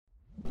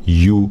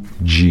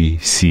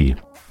UGC.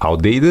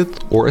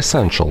 Outdated or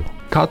essential?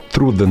 Cut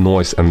through the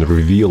noise and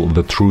reveal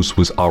the truth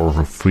with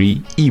our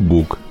free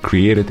ebook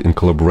created in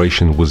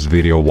collaboration with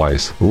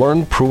VideoWise.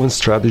 Learn proven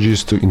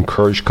strategies to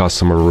encourage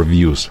customer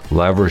reviews,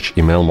 leverage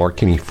email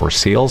marketing for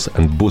sales,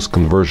 and boost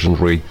conversion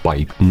rate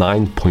by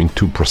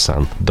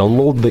 9.2%.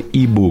 Download the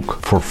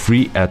ebook for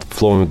free at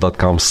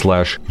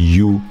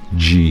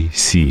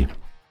flowium.com/UGC.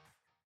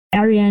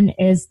 Arian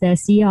is the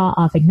CEO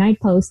of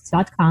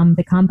IgnitePosts.com,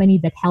 the company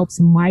that helps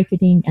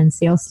marketing and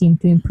sales team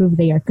to improve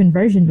their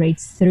conversion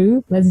rates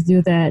through, let's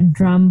do the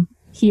drum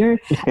here,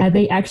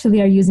 they actually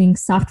are using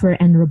software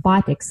and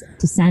robotics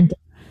to send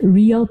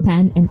real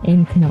pen and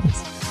ink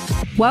notes.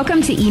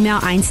 Welcome to Email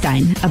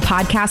Einstein, a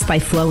podcast by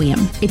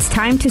Flowium. It's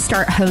time to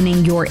start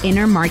honing your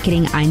inner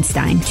marketing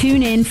Einstein.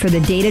 Tune in for the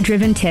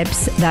data-driven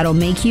tips that'll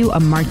make you a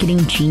marketing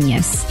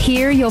genius.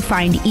 Here you'll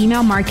find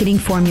email marketing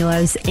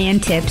formulas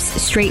and tips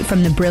straight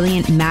from the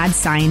brilliant mad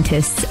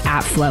scientists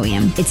at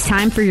Flowium. It's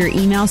time for your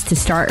emails to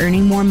start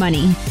earning more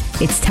money.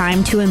 It's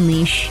time to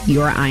unleash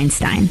your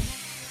Einstein.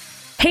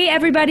 Hey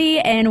everybody,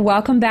 and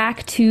welcome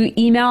back to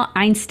Email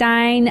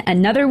Einstein.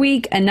 Another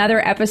week,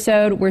 another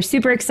episode. We're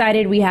super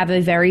excited. We have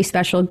a very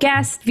special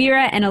guest,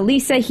 Vera and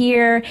Elisa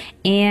here.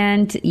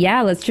 And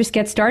yeah, let's just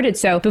get started.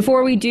 So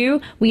before we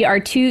do, we are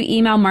two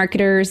email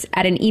marketers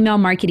at an email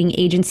marketing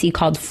agency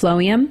called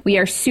Flowium. We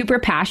are super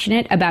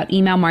passionate about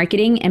email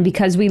marketing, and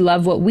because we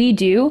love what we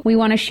do, we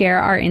want to share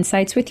our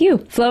insights with you.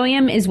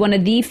 Flowium is one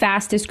of the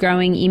fastest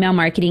growing email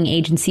marketing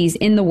agencies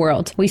in the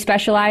world. We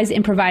specialize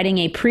in providing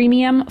a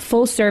premium,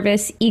 full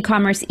service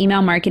e-commerce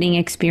email marketing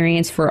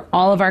experience for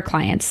all of our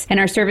clients. And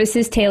our service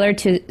is tailored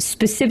to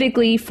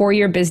specifically for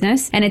your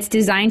business, and it's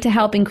designed to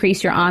help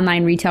increase your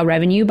online retail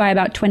revenue by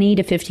about 20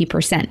 to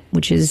 50%,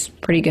 which is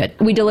pretty good.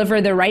 We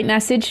deliver the right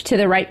message to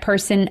the right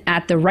person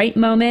at the right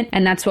moment,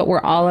 and that's what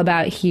we're all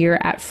about here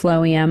at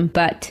Flowium.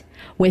 But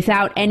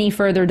without any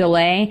further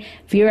delay,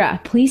 Vera,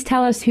 please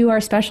tell us who our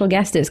special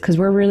guest is, because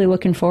we're really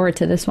looking forward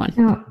to this one.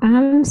 Oh,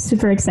 I'm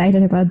super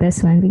excited about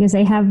this one because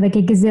I have like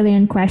a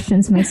gazillion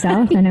questions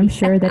myself, and I'm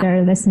sure that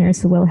our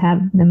listeners will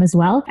have them as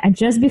well. And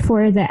just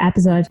before the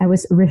episode, I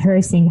was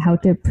rehearsing how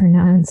to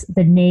pronounce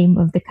the name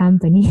of the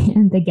company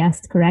and the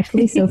guest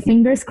correctly. So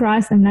fingers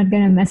crossed, I'm not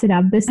going to mess it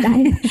up this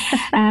time.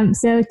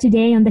 So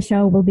today on the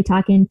show, we'll be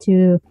talking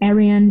to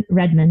Arian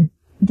Redman.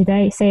 Did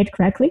I say it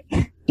correctly?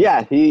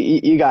 Yeah,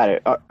 you got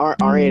it.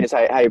 Arian is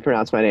how you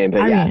pronounce my name.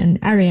 But Arian,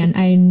 yeah. Arian,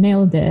 I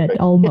nailed it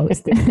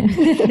almost.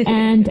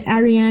 And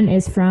Arian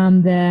is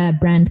from the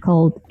brand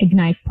called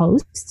Ignite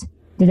Posts.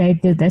 Did I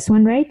do this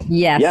one right?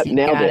 Yes, yep, you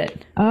nailed got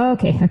it. Oh,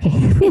 okay.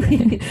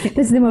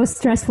 This is the most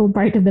stressful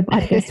part of the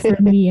podcast for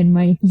me and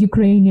my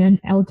Ukrainian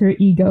alter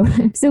ego.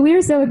 So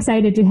we're so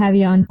excited to have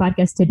you on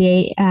podcast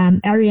today.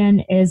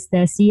 Arian is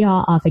the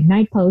CEO of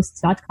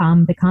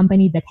IgnitePosts.com, the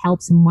company that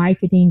helps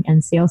marketing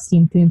and sales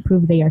team to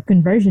improve their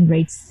conversion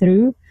rates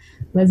through,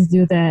 let's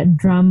do the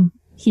drum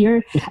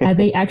here.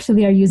 They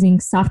actually are using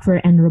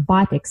software and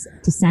robotics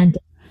to send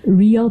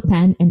real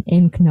pen and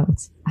ink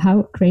notes.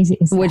 How crazy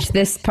is that? Which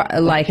this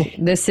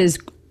is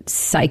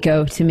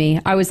psycho to me.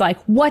 I was like,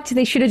 what?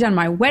 They should have done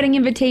my wedding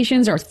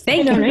invitations or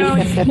thank you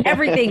notes,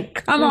 everything.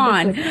 Come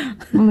on.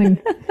 Can we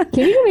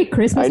do a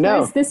Christmas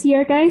list this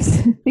year,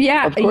 guys?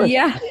 Yeah,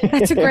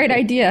 that's a great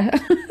idea.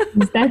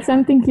 Is that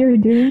something you're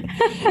doing?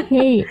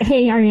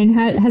 Hey, Arian,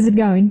 how's it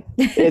going?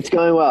 It's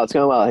going well.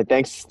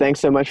 Thanks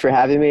so much for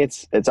having me.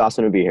 It's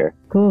awesome to be here.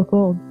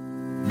 Cool.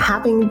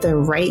 Having the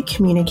right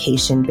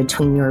communication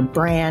between your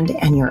brand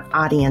and your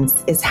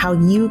audience is how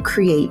you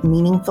create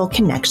meaningful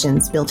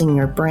connections, building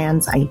your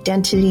brand's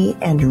identity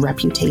and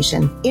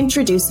reputation.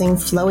 Introducing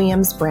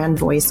Flowium's Brand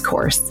Voice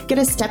course. Get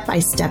a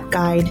step-by-step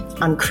guide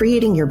on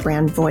creating your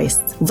brand voice.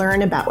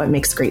 Learn about what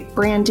makes great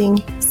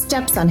branding,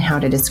 steps on how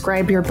to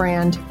describe your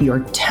brand,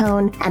 your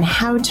tone, and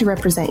how to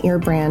represent your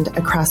brand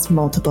across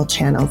multiple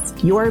channels.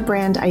 Your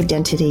brand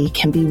identity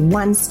can be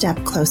one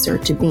step closer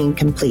to being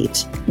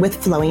complete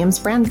with Flowium's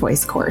Brand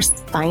Voice course.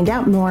 Find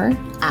out more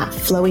at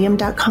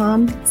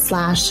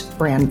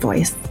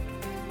flowium.com/brandvoice.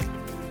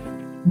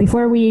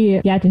 Before we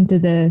get into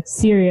the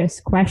serious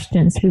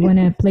questions, we want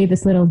to play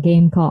this little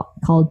game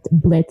called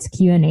Blitz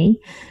Q&A.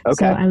 Okay.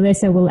 So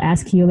Alyssa will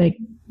ask you like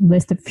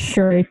list of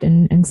short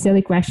and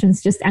silly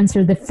questions. Just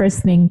answer the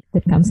first thing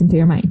that comes into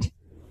your mind.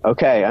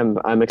 Okay,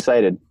 I'm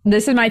excited.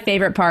 This is my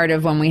favorite part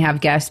of when we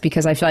have guests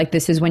because I feel like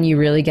this is when you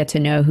really get to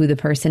know who the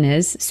person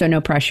is. So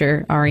no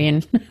pressure,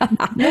 Arian.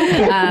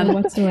 No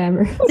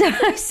whatsoever.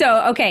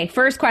 So, okay,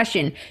 first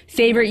question.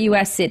 Favorite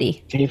U.S.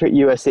 city? Favorite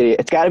U.S. city?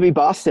 It's got to be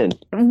Boston.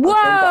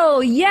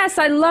 Whoa, yes,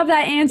 I love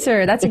that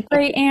answer. That's a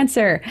great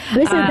answer.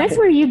 Listen, that's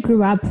where you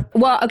grew up.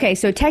 Well, okay,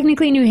 so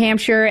technically New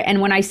Hampshire,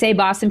 and when I say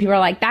Boston, people are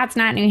like, that's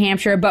not New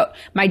Hampshire, but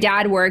my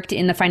dad worked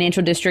in the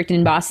financial district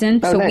in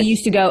Boston, so nice. We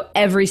used to go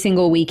every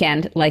single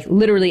weekend. Like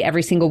literally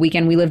every single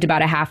weekend. We lived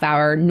about a half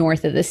hour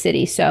north of the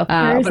city. So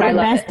where's the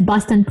best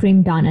Boston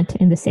cream donut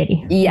in the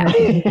city? Yeah.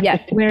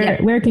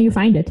 Where can you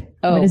find it?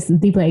 What is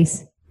the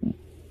place?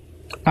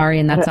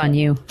 Arian, that's on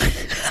you.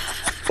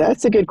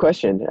 That's a good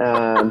question.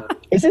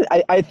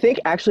 I think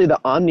actually the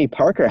Omni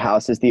Parker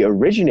house is the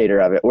originator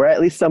of it, or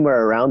at least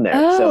somewhere around there.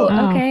 Oh,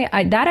 okay.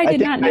 I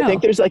did not know. I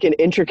think there's like an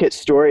intricate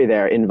story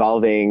there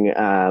involving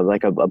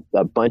like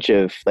a bunch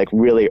of like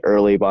really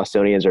early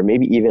Bostonians, or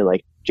maybe even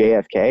like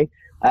JFK.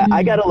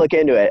 I got to look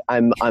into it.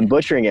 I'm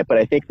butchering it, but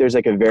I think there's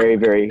like a very,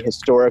 very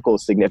historical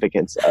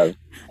significance of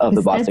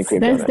the Boston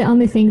cream donut. That's the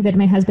only thing that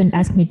my husband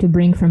asked me to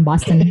bring from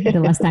Boston the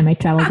last time I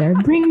traveled there.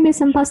 Bring me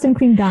some Boston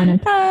cream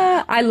donut.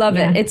 I love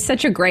it. It's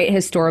such a great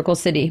historical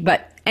city.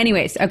 But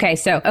anyways, okay,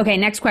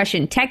 next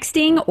question.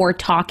 Texting or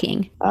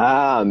talking?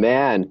 Ah,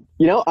 man.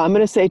 I'm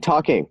going to say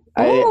talking.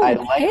 I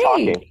like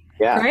talking.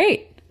 Yeah.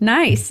 Great.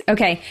 Nice.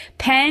 Okay.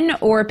 Pen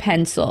or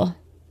pencil?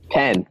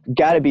 Pen.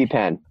 Gotta be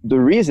pen. The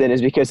reason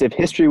is because if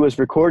history was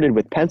recorded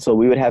with pencil,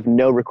 we would have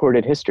no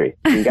recorded history.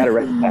 You gotta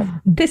write pen.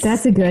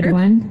 That's a good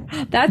one.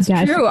 That's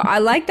true. I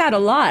like that a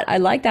lot.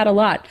 That's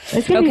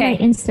gonna be my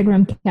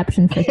Instagram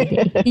caption for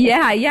today.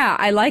 Yeah.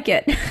 I like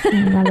it.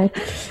 I love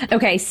it.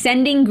 Okay.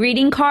 Sending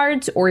greeting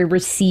cards or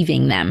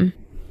receiving them?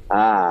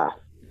 I'm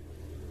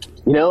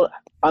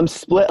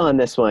split on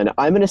this one.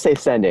 I'm gonna say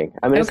sending.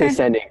 Say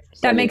sending.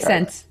 That makes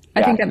sense.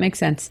 I think that makes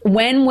sense.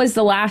 When was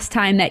the last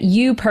time that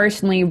you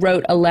personally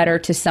wrote a letter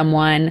to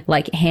someone,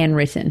 like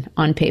handwritten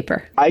on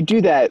paper? I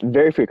do that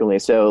very frequently.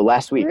 So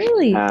last week.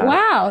 Really?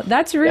 Wow.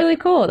 That's really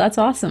cool. That's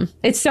awesome.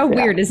 It's so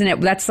weird, isn't it?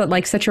 That's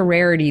like such a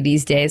rarity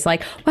these days.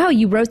 Like, wow,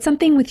 you wrote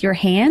something with your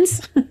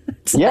hands?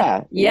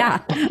 Yeah.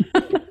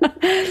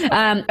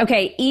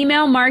 Okay.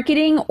 Email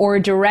marketing or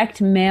direct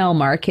mail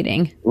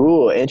marketing?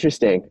 Ooh,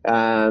 interesting.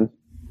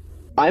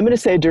 I'm going to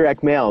say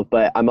direct mail,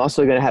 but I'm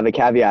also going to have a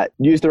caveat.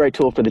 Use the right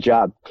tool for the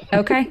job.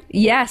 Okay.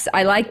 Yes,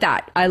 I like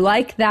that. I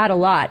like that a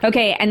lot.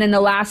 Okay. And then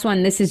the last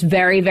one, this is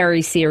very,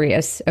 very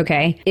serious.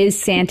 Okay.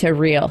 Is Santa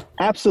real?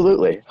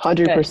 Absolutely.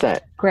 100%.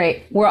 Good.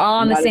 Great. We're all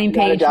on the same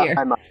page here.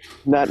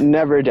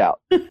 Never a doubt.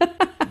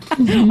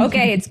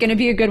 Okay. It's going to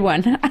be a good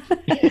one.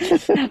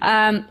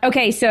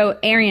 Okay. So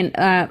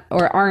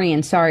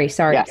Arian, sorry.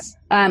 Yes.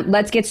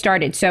 Let's get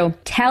started. So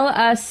tell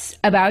us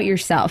about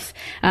yourself.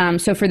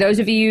 So for those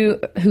of you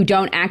who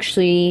don't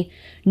actually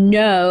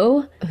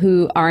know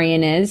who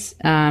Arian is,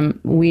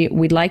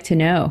 we'd like to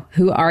know.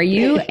 Who are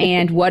you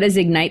and what is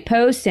Ignite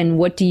Post and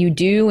what do you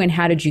do and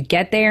how did you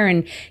get there?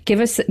 And give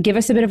us a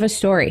bit of a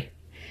story.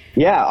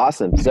 Yeah,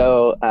 awesome.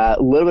 So a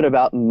little bit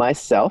about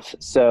myself.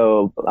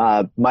 So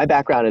my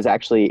background is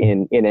actually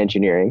in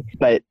engineering,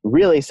 but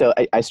really, so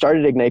I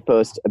started Ignite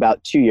Post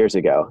about 2 years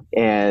ago.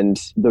 And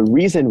the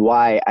reason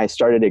why I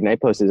started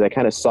Ignite Post is I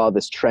kind of saw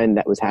this trend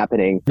that was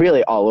happening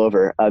really all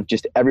over of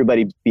just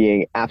everybody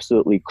being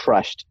absolutely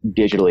crushed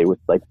digitally with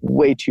like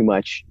way too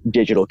much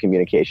digital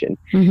communication.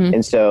 Mm-hmm.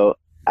 And so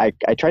I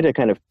tried to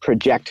kind of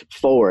project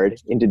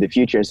forward into the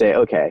future and say,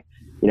 okay,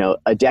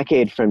 a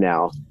decade from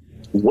now,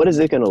 what is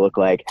it going to look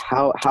like?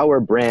 How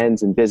are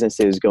brands and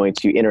businesses going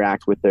to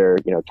interact with their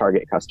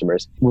target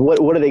customers?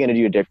 What are they going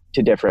to do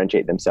to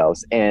differentiate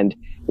themselves? And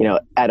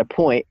at a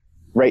point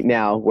right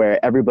now where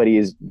everybody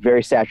is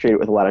very saturated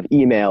with a lot of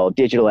email,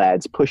 digital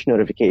ads, push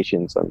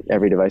notifications on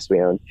every device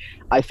we own,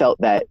 I felt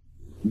that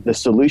the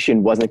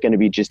solution wasn't going to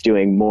be just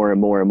doing more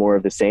and more and more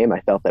of the same. I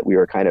felt that we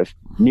were kind of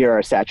near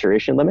our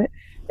saturation limit.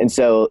 And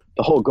so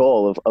the whole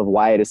goal of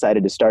why I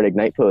decided to start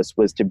Ignite Post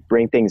was to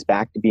bring things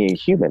back to being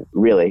human,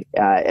 really.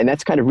 And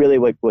that's kind of really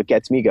what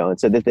gets me going.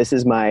 So that this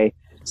is my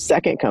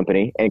second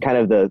company, and kind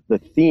of the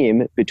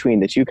theme between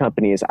the two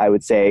companies, I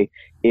would say,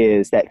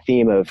 is that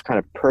theme of kind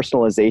of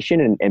personalization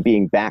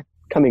and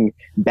coming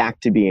back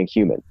to being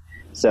human.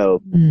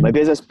 So my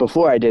business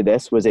before I did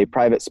this was a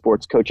private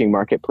sports coaching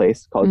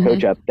marketplace called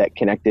CoachUp that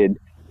connected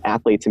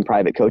athletes and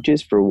private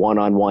coaches for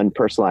one-on-one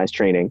personalized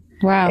training.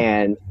 Wow.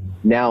 And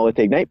now with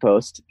Ignite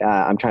Post,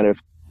 I'm trying to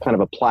kind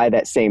of apply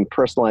that same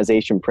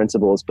personalization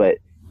principles, but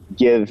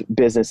give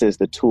businesses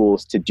the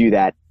tools to do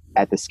that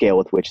at the scale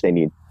with which they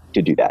need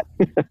to do that.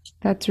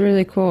 That's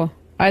really cool.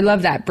 I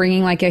love that,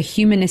 bringing like a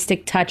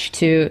humanistic touch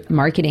to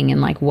marketing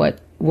and like what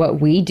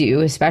we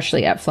do,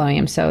 especially at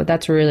Flowium. So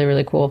that's really,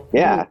 really cool.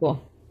 Yeah. Really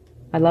cool.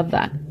 I love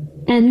that.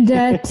 And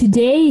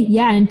today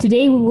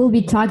we will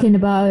be talking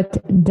about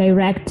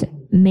direct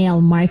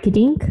mail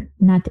marketing,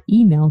 not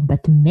email,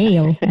 but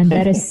mail. And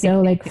that is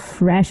so like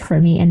fresh for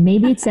me. And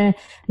maybe it's a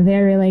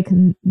very like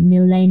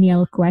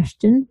millennial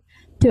question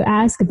to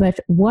ask, but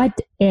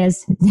what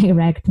is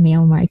direct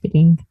mail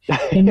marketing?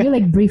 Can you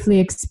like briefly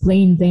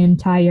explain the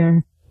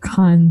entire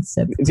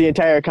concept? The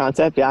entire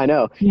concept? Yeah, I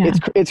know. Yeah.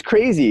 It's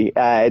crazy.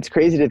 It's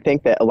crazy to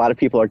think that a lot of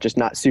people are just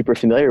not super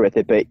familiar with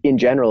it. But in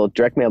general,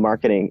 direct mail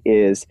marketing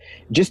is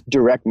just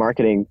direct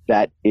marketing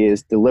that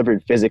is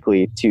delivered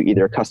physically to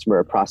either a customer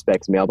or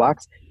prospect's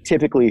mailbox,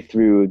 typically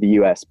through the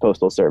U.S.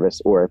 Postal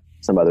Service or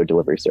some other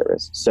delivery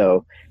service.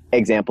 So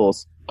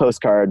examples,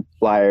 postcard,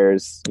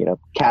 flyers,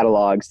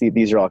 catalogs.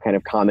 These are all kind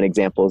of common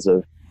examples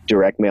of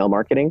direct mail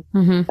marketing.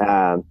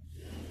 Mm-hmm.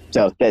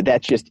 So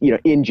that's just,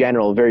 in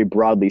general, very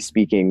broadly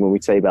speaking, when we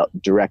talk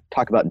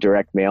about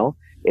direct mail,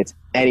 It's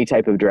any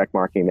type of direct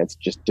marketing that's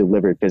just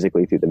delivered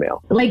physically through the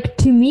mail. Like,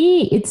 to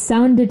me, it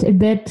sounded a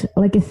bit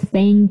like a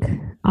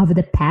thing of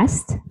the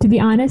past, to be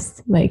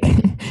honest. Like,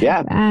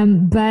 yeah.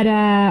 But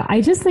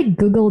I just like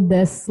Googled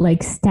this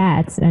like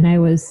stats and I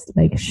was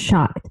like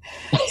shocked.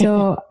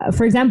 So,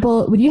 for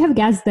example, would you have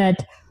guessed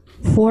that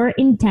 4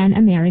 in 10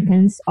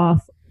 Americans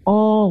of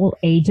all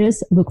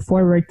ages look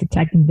forward to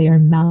checking their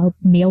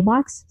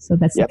mailbox? So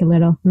that's like a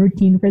little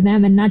routine for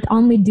them. And not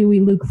only do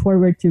we look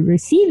forward to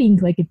receiving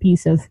like a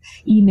piece of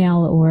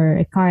email or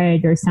a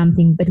card or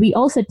something, but we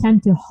also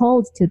tend to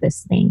hold to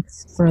these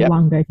things for a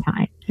longer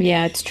time.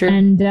 Yeah, it's true.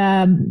 And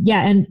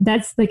and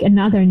that's like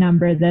another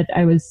number that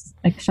I was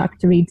like shocked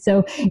to read.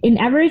 So in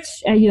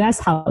average US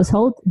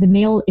household, the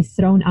mail is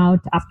thrown out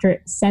after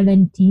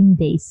 17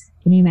 days.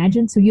 Can you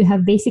imagine? So you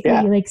have basically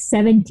like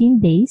 17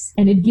 days,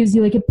 and it gives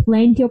you like a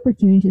plenty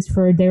opportunities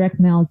for direct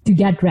mail to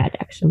get read,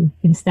 actually,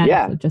 instead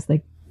of just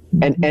like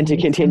and to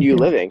continue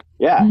living.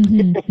 Yeah.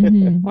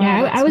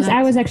 Wow,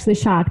 I was actually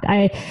shocked.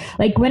 I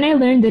like when I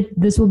learned that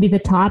this will be the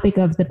topic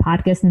of the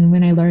podcast, and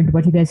when I learned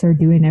what you guys are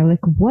doing, I was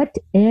like, what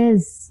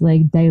is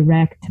like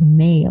direct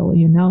mail,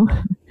 you know?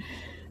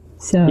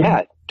 So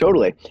yeah.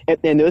 Totally.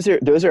 And those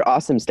are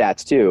awesome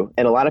stats too.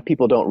 And a lot of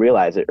people don't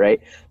realize it, right?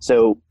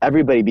 So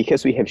everybody,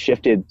 because we have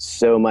shifted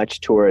so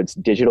much towards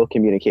digital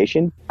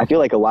communication, I feel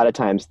like a lot of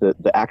times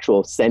the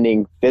actual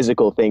sending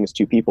physical things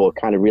to people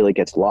kind of really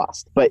gets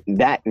lost. But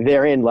that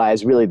therein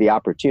lies really the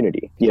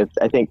opportunity. You know,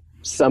 I think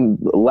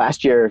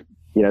last year,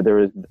 you know, there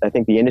was, I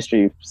think the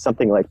industry,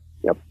 something like,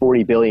 you know,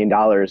 $40 billion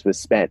was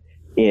spent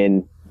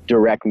in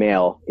direct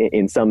mail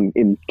in some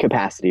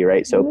capacity,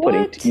 right? So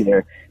putting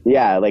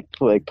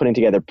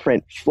together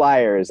print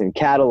flyers and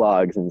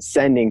catalogs and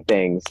sending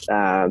things.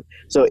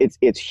 So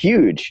it's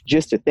huge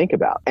just to think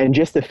about. And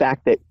just the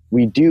fact that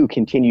we do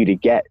continue to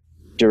get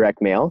direct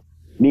mail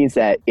means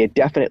that it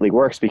definitely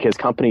works, because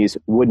companies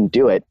wouldn't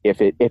do it if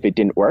it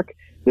didn't work.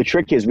 The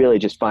trick is really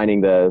just finding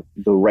the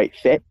right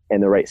fit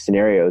and the right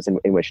scenarios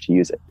in which to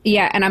use it.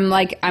 Yeah. And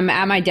I'm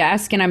at my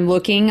desk and I'm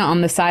looking on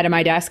the side of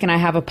my desk and I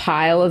have a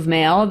pile of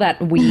mail that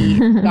we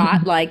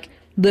got like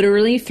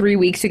literally 3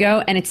 weeks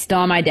ago, and it's still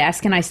on my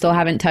desk and I still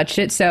haven't touched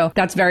it. So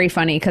that's very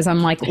funny, because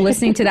I'm like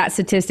listening to that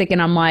statistic and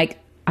I'm like,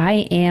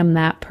 I am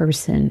that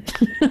person.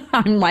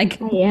 I'm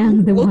like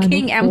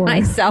looking at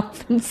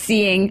myself and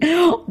seeing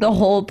the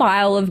whole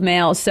pile of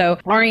mail. So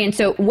Arian,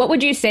 so what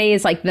would you say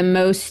is like the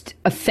most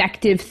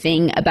effective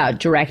thing about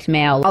direct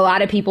mail? A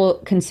lot of people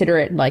consider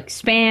it like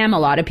spam. A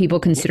lot of people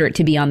consider it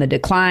to be on the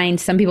decline.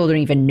 Some people don't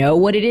even know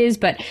what it is,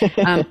 but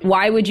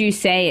why would you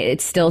say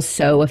it's still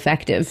so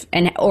effective,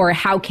 or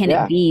how can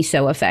it be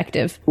so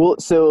effective? Well,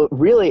 so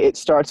really it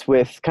starts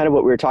with kind of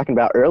what we were talking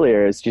about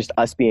earlier, is just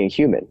us being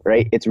human,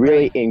 right? It's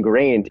really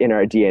ingrained in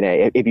our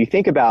DNA. If you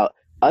think about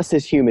us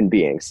as human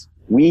beings,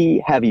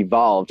 we have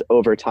evolved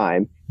over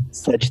time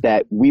such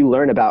that we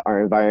learn about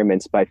our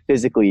environments by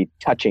physically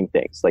touching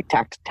things, like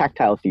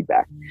tactile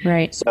feedback.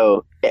 Right.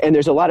 So, and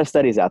there's a lot of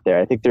studies out there.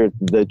 I think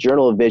the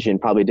Journal of Vision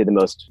probably did the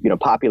most,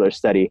 popular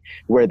study,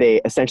 where they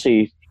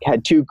essentially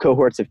had 2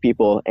 cohorts of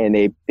people, and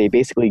they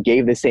basically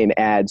gave the same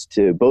ads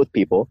to both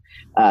people,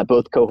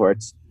 both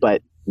cohorts,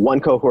 but one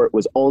cohort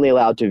was only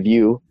allowed to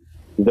view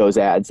those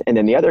ads, and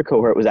then the other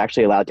cohort was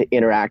actually allowed to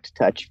interact,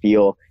 touch,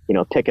 feel,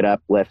 pick it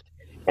up, lift.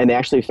 And they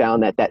actually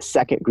found that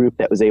second group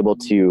that was able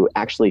to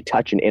actually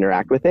touch and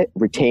interact with it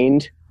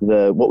retained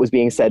what was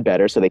being said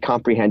better, so they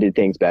comprehended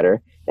things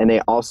better, and they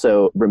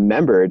also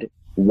remembered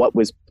what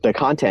was the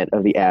content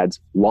of the ads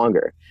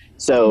longer.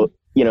 So,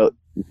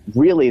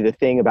 really the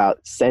thing about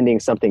sending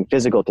something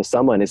physical to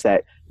someone is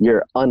that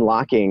you're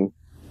unlocking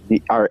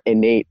our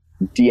innate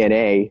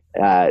DNA,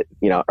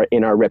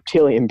 in our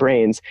reptilian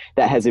brains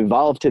that has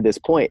evolved to this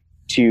point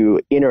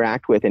to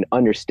interact with and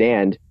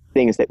understand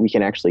things that we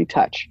can actually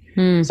touch.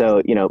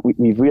 So,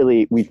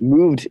 we've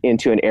moved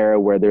into an era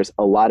where there's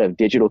a lot of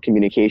digital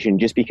communication,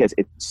 just because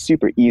it's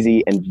super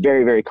easy and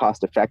very, very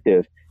cost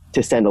effective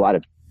to send a lot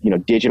of,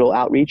 digital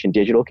outreach and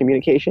digital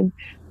communication.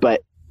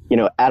 But,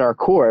 at our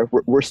core,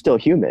 we're still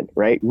human,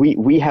 right?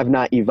 We have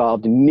not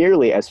evolved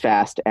nearly as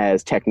fast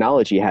as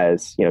technology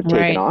has,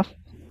 taken off.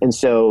 And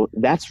so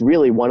that's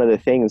really one of the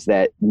things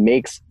that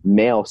makes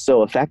mail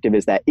so effective,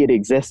 is that it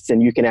exists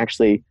and you can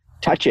actually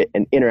touch it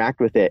and interact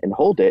with it and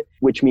hold it,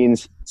 which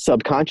means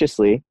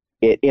subconsciously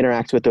it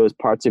interacts with those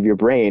parts of your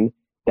brain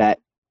that,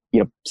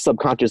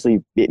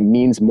 subconsciously it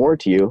means more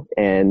to you.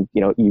 And,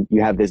 you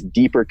have this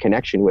deeper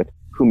connection with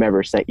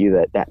whomever sent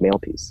you that mail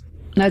piece.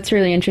 That's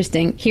really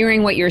interesting.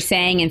 Hearing what you're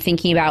saying and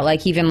thinking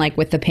about even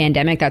with the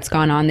pandemic that's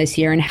gone on this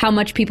year, and how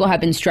much people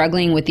have been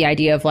struggling with the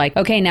idea of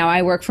okay, now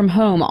I work from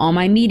home, all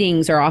my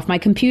meetings are off my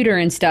computer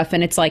and stuff.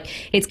 And it's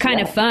it's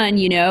kind of fun,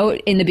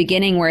 in the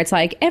beginning, where it's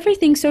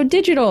everything's so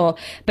digital,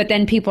 but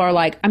then people are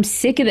I'm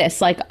sick of this.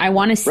 I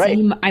want to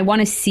see, I want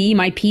to see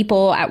my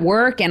people at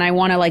work, and I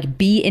want to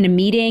be in a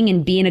meeting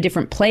and be in a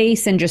different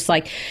place and just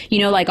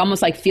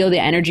almost feel the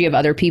energy of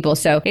other people.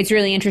 So it's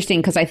really interesting,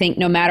 because I think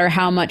no matter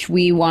how much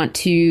we want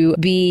to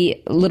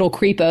be little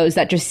creepos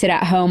that just sit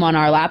at home on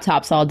our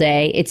laptops all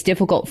day. It's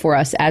difficult for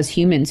us as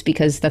humans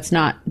because that's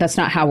not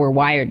how we're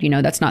wired.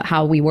 That's not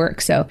how we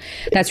work. So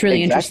that's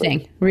really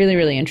interesting. Really,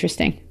 really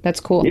interesting. That's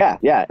cool.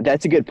 Yeah.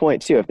 That's a good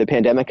point too. If the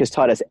pandemic has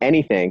taught us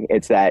anything,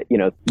 it's that,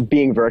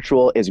 being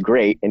virtual is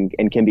great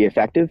and can be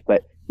effective,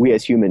 but we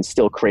as humans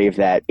still crave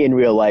that in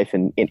real life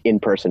and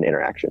in-person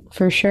interaction.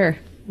 For sure.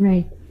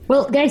 Right.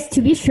 Well, guys,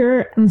 to be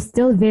sure, I'm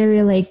still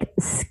very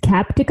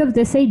skeptic of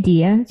this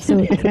idea.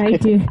 So try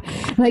to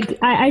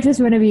I just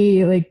want to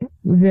be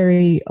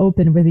very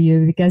open with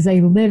you because I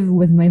live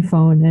with my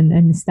phone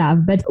and stuff.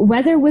 But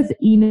whether with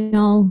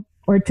email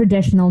or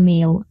traditional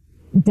mail,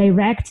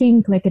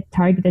 directing a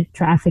targeted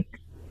traffic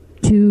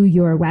to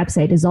your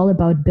website is all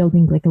about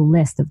building a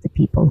list of the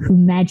people who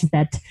match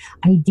that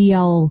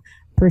ideal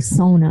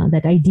persona,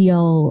 that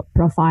ideal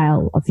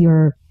profile of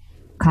your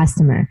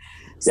customer.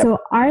 Yep. So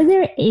are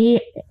there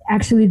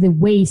actually the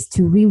ways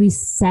to really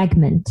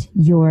segment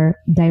your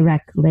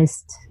direct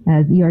list,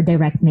 your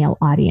direct mail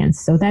audience?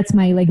 So that's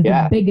my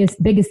the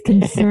biggest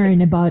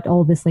concern about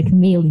all this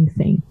mailing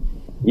thing.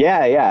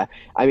 Yeah.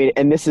 I mean,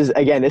 and this is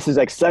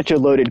such a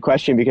loaded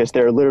question because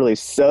there are literally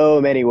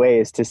so many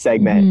ways to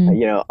segment,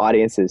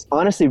 audiences.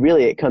 Honestly,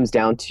 really, it comes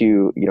down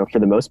to, for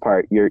the most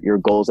part, your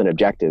goals and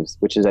objectives,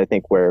 which is, I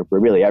think, where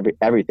really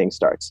everything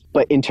starts.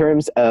 But in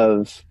terms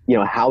of,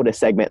 how to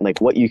segment,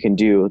 what you can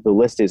do, the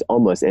list is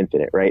almost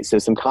infinite, right? So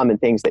some common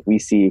things that we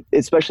see,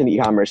 especially in the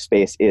e-commerce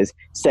space, is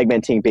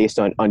segmenting based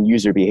on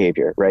user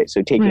behavior, right?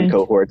 So taking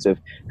cohorts of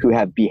who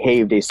have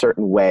behaved a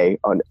certain way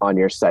on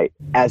your site.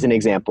 As an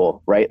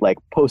example, right?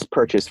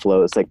 Post-purchase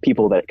flows,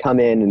 people that come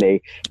in and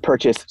they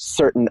purchase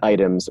certain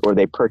items or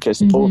they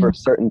purchase over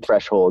certain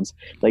thresholds.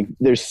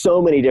 There's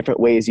so many different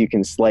ways you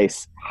can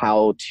slice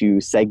how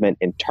to segment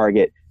and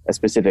target a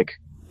specific,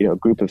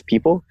 group of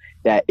people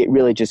that it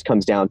really just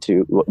comes down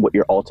to what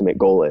your ultimate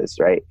goal is,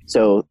 right?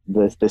 So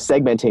the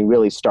segmenting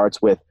really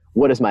starts with,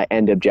 what is my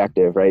end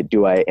objective, right?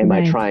 Am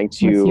I trying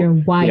to, what's your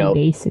why,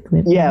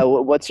 basically? Yeah.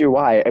 What's your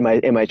why?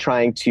 Am I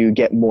trying to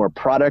get more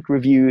product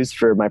reviews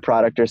for my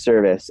product or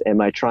service?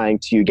 Am I trying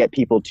to get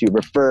people to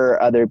refer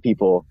other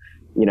people?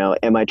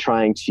 Am I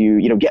trying to,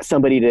 get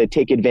somebody to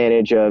take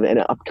advantage of an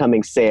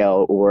upcoming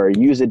sale or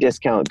use a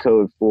discount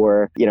code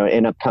for,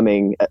 an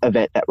upcoming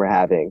event that we're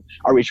having?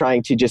 Are we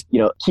trying to just,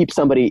 keep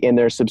somebody in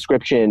their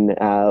subscription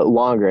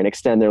longer and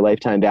extend their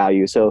lifetime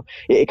value? So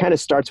it kind of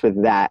starts with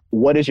that.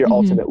 What is your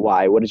ultimate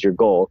why? What is your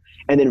goal?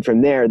 And then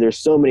from there, there's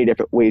so many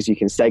different ways you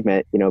can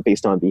segment,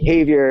 based on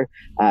behavior,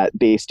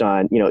 based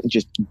on,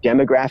 just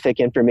demographic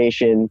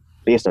information,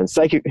 based on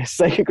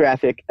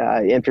psychographic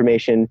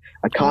information,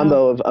 a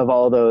combo of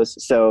all of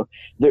those. So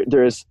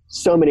there's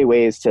so many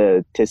ways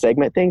to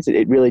segment things.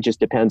 It really just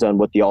depends on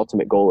what the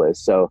ultimate goal is.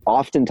 So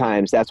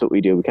oftentimes that's what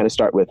we do. We kind of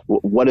start with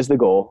what is the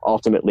goal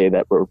ultimately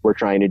that we're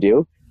trying to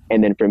do?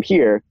 And then from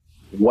here,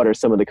 what are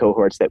some of the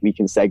cohorts that we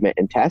can segment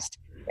and test?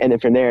 And then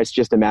from there, it's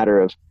just a matter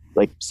of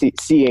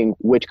seeing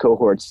which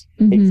cohorts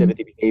exhibit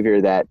the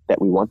behavior that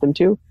we want them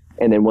to.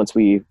 And then once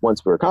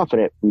we're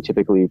confident, we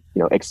typically,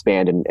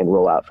 expand and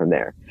roll out from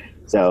there.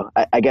 So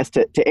I guess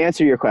to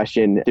answer your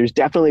question, there's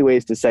definitely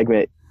ways to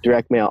segment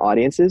direct mail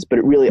audiences, but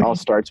it really all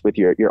starts with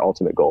your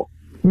ultimate goal.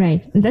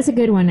 Right. That's a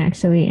good one,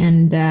 actually.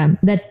 And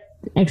that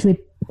actually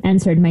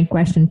answered my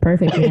question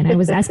perfectly. And I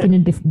was asking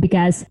it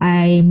because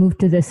I moved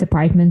to this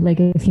apartment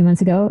a few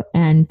months ago,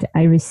 and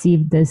I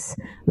received this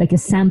a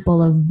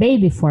sample of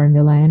baby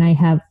formula, and I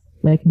have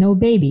no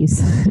babies.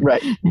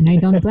 Right. And I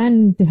don't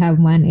plan to have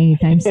one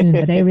anytime soon,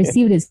 but I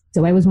received it.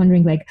 So I was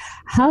wondering,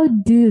 how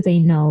do they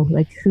know,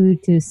 who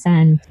to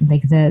send,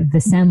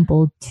 the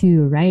sample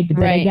to, right?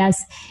 But I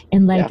guess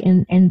in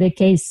the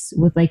case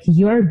with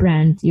your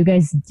brand, you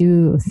guys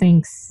do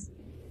things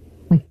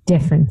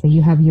differently.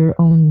 You have your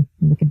own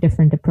a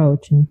different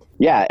approach.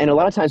 Yeah, and a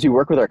lot of times we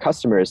work with our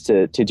customers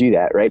to do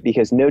that, right?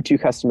 Because no two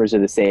customers are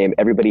the same.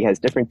 Everybody has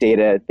different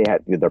data. They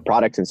have their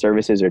products and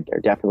services are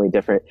definitely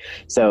different.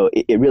 So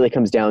it really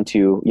comes down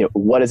to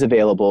what is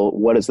available,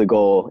 what is the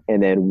goal,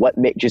 and then what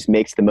just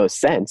makes the most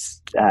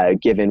sense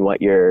given what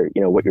you're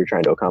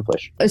trying to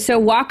accomplish. So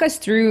walk us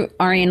through,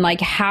 Aryan,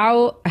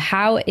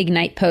 how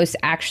Ignite Post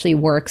actually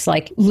works,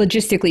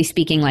 logistically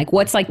speaking.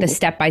 What's the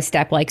step by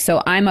step?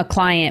 So I'm a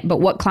client,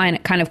 but what kind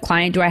of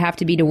client do I have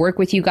to be to work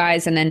with you guys?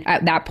 And then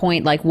at that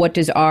point, what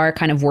does our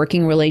kind of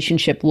working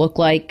relationship look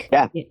like?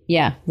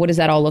 Yeah. What does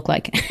that all look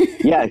like?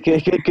 Yeah,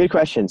 good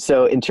question.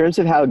 So in terms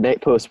of how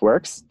Ignite Post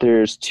works,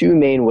 there's two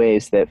main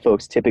ways that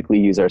folks typically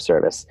use our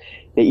service.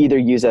 They either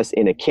use us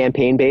in a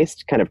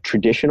campaign-based kind of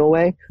traditional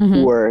way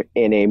or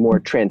in a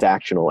more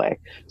transactional way.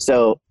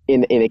 So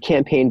in a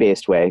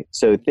campaign-based way,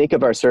 so think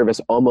of our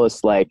service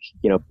almost like,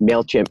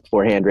 MailChimp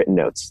for handwritten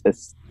notes.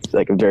 That's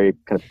a very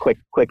kind of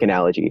quick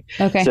analogy.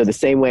 Okay. So the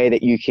same way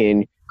that you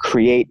can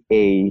create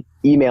a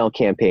email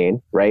campaign,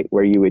 right,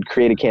 where you would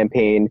create a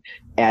campaign,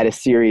 add a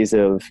series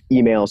of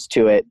emails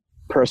to it,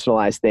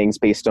 personalize things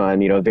based on,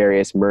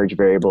 various merge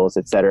variables,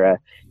 et cetera,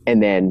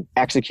 and then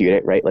execute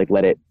it, right?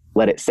 Let it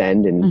let it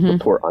send and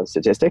report on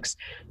statistics.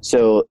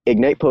 So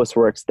Ignite Post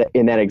works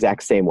in that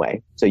exact same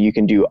way. So you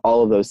can do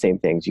all of those same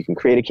things. You can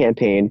create a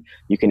campaign,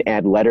 you can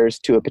add letters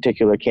to a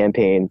particular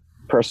campaign,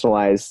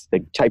 personalize,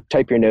 like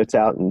type your notes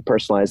out and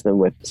personalize them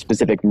with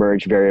specific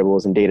merge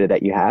variables and data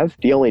that you have.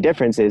 The only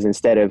difference is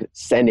instead of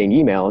sending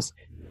emails,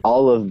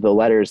 all of the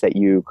letters that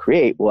you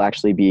create will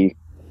actually be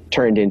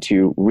turned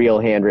into real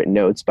handwritten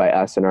notes by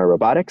us and our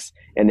robotics.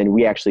 And then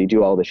we actually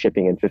do all the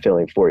shipping and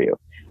fulfilling for you.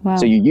 Wow.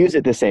 So you use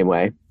it the same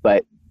way,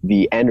 but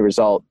the end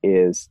result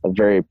is a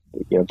very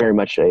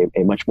much a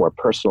much more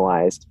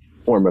personalized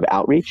form of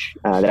outreach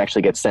that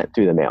actually gets sent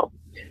through the mail.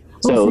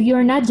 So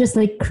you're not just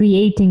like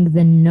creating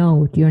the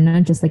note. You're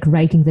not just like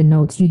writing the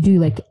notes. You do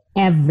like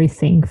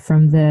everything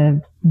from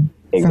the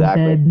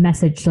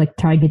message, like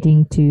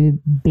targeting to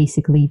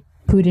basically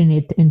putting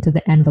it into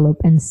the envelope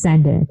and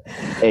send it.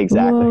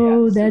 Exactly.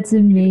 Oh, yes. That's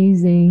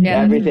amazing.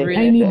 Yeah, everything.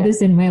 I need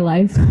this in my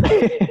life.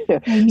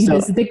 I need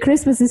this. The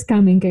Christmas is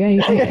coming.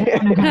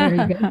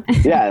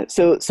 Yeah.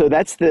 So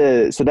that's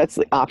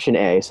the option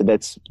A. So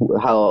that's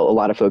how a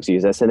lot of folks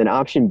use this. And then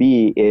option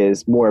B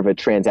is more of a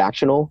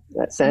transactional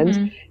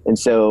send. And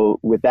so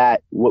with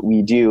that, what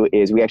we do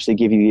is we actually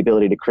give you the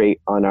ability to create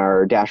on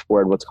our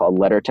dashboard what's called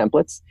letter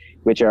templates,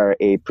 which are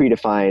a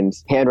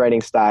predefined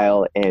handwriting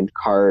style and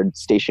card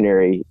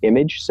stationery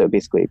image. So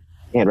basically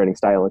handwriting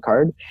style and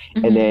card.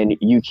 And then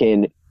you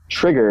can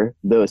trigger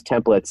those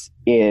templates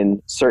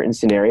in certain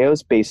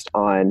scenarios based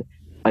on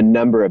a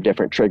number of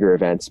different trigger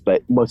events,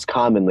 but most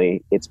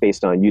commonly it's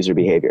based on user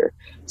behavior.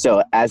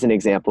 So as an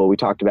example, we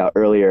talked about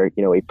earlier,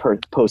 a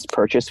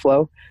post-purchase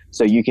flow.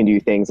 So you can do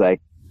things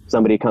like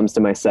somebody comes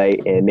to my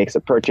site and makes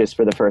a purchase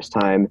for the first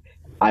time.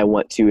 I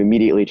want to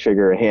immediately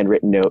trigger a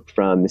handwritten note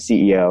from the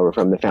CEO or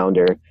from the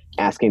founder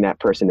asking that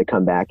person to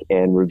come back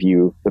and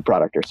review the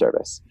product or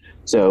service.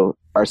 So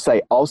our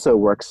site also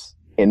works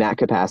in that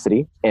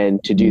capacity.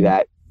 And to do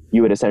that,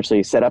 you would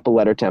essentially set up a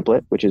letter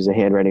template, which is a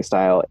handwriting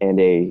style and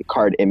a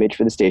card image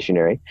for the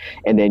stationery.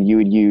 And then you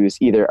would use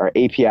either our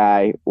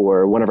API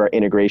or one of our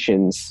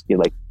integrations,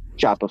 like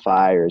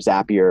Shopify or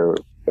Zapier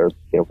or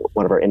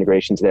one of our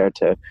integrations there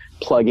to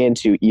plug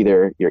into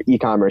either your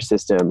e-commerce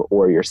system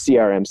or your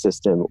CRM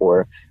system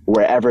or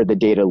wherever the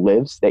data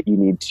lives that you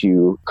need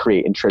to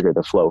create and trigger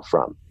the flow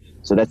from.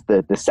 So that's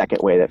the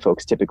second way that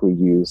folks typically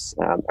use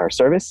our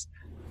service.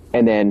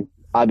 And then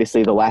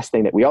obviously the last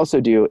thing that we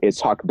also do is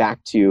talk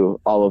back to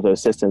all of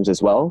those systems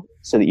as well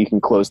so that you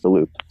can close the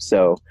loop.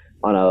 So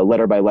on a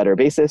letter by letter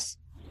basis,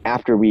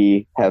 after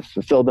we have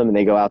fulfilled them and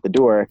they go out the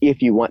door,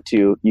 if you want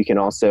to, you can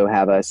also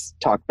have us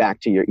talk back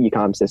to your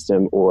e-com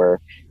system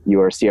or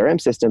your CRM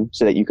system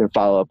so that you can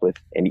follow up with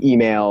an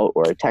email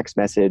or a text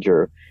message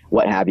or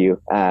what have you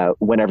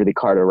whenever the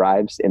card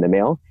arrives in the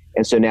mail.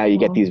 And so now you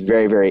get these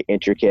very, very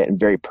intricate and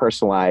very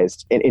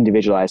personalized and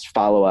individualized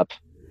follow-up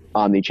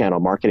omni-channel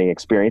marketing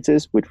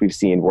experiences, which we've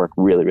seen work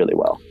really, really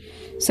well.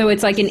 So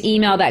it's like an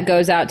email that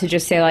goes out to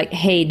just say like,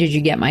 hey, did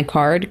you get my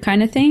card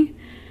kind of thing?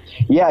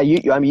 Yeah,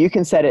 you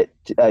can set it,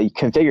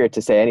 configure it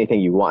to say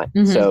anything you want.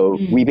 So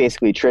we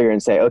basically trigger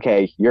and say,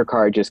 okay, your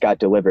card just got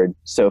delivered.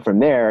 So from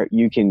there,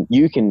 you can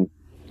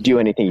do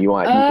anything you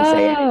want. You can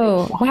say anything you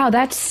want. Wow,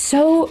 that's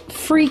so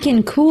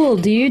freaking cool,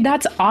 dude.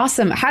 That's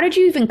awesome. How did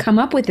you even come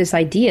up with this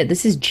idea?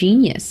 This is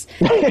genius.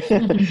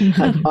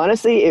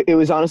 Honestly, it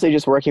was honestly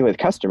just working with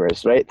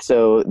customers, right?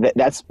 So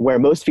that's where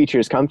most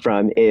features come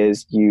from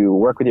is you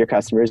work with your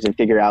customers and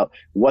figure out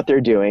what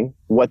they're doing,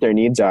 what their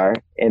needs are,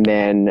 and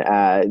then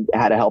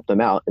how to help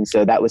them out. And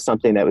so that was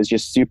something that was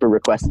just super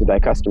requested by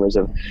customers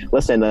of,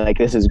 listen, like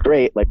this is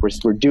great. Like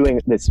we're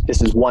doing this.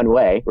 This is one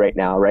way right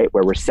now, right?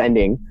 Where we're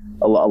sending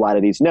a lot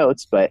of these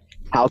notes, but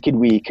how could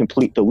we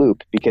complete the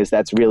loop? Because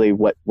that's really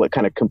what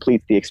kind of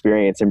completes the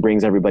experience and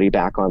brings everybody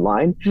back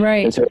online.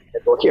 Right. And so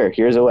well,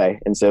 here's a way.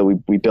 And so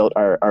we built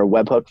our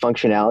webhook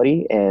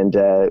functionality and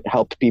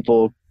helped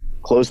people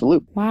close the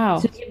loop. Wow.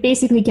 So you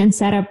basically can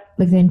set up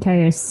like the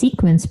entire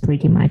sequence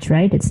pretty much,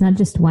 right? It's not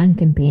just one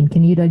campaign.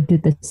 Can you like do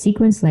the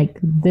sequence, like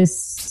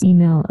this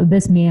email,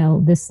 this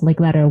mail, this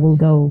like letter will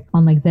go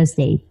on like this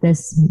date,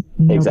 this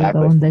mail will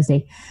go on this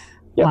day.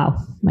 Yep. Wow.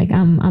 Like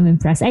I'm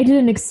impressed. I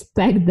didn't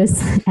expect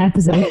this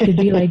episode to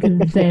be like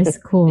this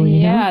cool.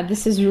 You know?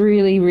 This is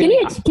really, really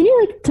awesome. Can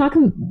you like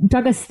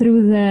talk us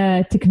through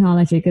the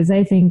technology? Because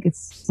I think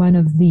it's one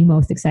of the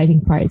most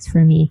exciting parts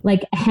for me.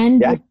 Like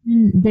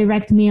handwritten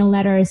direct mail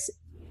letters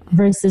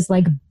versus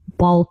like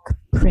bulk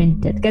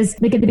printed. Because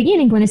like at the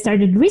beginning when I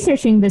started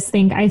researching this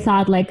thing, I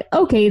thought like,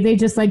 okay, they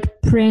just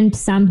like print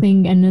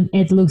something and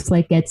it looks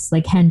like it's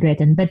like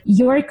handwritten. But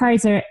your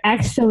cards are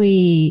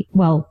actually,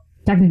 well,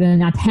 technically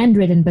not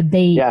handwritten, but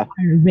they are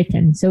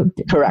written. So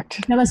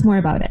correct. Tell us more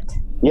about it.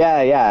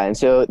 Yeah. And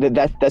so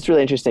that's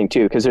really interesting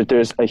too, because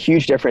there's a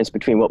huge difference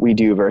between what we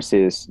do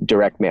versus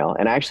direct mail.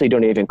 And I actually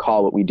don't even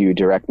call what we do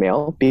direct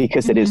mail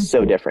because it is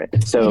so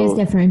different. So it is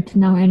different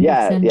now. I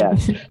understand. Yeah.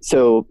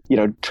 So,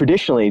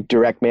 traditionally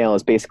direct mail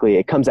is basically,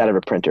 it comes out of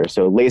a printer.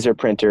 So laser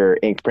printer,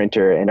 ink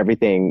printer, and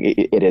everything,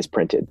 it is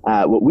printed.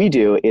 What we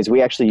do is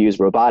we actually use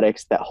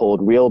robotics that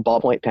hold real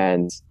ballpoint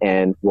pens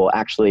and will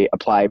actually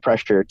apply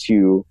pressure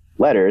to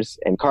letters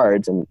and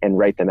cards and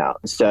write them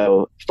out.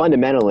 So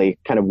fundamentally,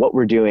 kind of what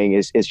we're doing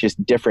is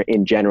just different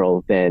in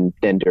general than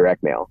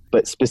direct mail.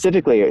 But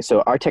specifically,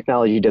 so our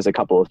technology does a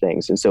couple of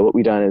things. And so what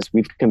we've done is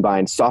we've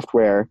combined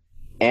software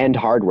and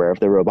hardware of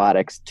the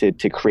robotics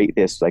to create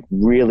this like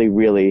really,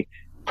 really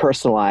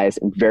personalized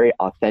and very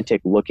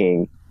authentic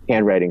looking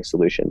handwriting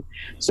solution.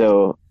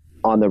 So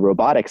on the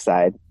robotic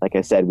side, like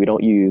I said, we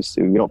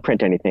don't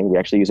print anything. We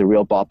actually use a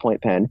real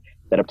ballpoint pen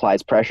that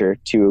applies pressure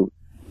to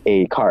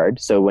a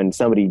card. So when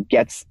somebody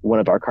gets one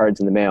of our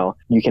cards in the mail,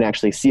 you can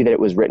actually see that it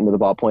was written with a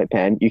ballpoint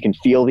pen. You can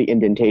feel the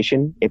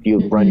indentation if you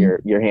run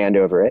your hand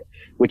over it,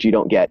 which you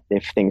don't get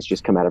if things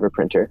just come out of a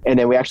printer. And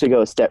then we actually go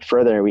a step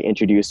further and we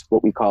introduce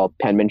what we call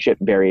penmanship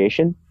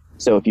variation.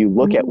 So if you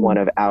look at one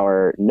of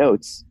our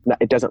notes,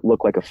 it doesn't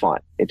look like a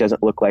font. It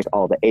doesn't look like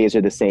all the A's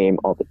are the same,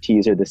 all the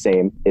T's are the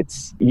same. It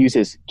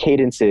uses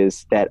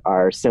cadences that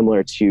are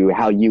similar to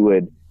how you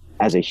would,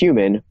 as a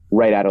human,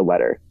 write out a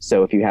letter.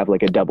 So if you have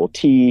like a double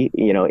T,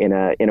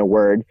 in a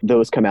word,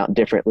 those come out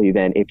differently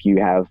than if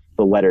you have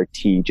the letter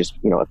T just,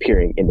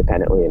 appearing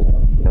independently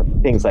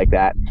and things like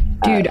that.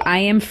 Dude, I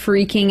am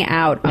freaking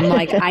out. I'm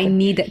like, I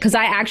need that because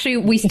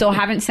we still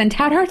haven't sent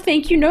out our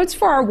thank you notes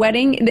for our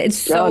wedding. It's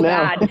so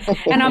bad.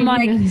 And I'm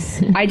like,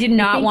 I did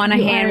not want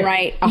to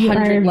handwrite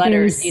 100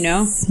 letters,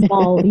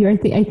 Small.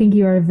 I think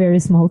you are a very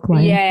small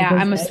client. Yeah,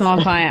 I'm a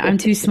small client. I'm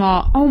too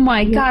small. Oh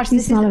my gosh,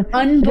 this is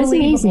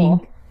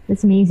unbelievable.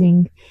 That's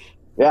amazing.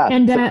 Yeah.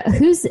 And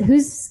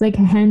who's like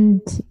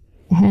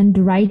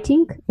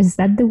handwriting? Is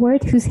that the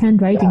word? Whose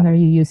handwriting are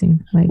you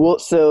using? Well,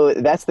 so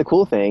that's the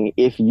cool thing.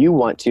 If you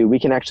want to, we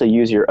can actually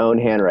use your own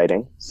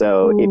handwriting.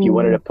 So if you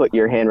wanted to put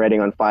your handwriting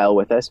on file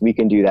with us, we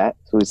can do that.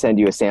 So we send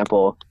you a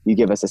sample. You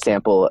give us a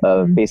sample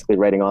of basically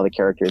writing all the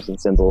characters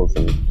and symbols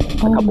and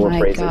a couple of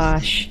phrases.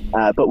 Gosh.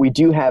 But we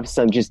do have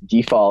some just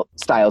default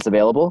styles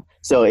available.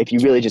 So if you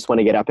really just want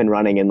to get up and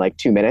running in like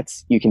 2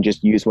 minutes, you can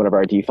just use one of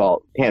our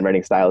default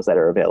handwriting styles that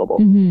are available.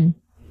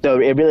 So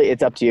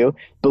it's up to you.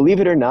 Believe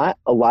it or not,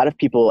 a lot of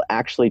people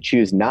actually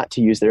choose not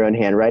to use their own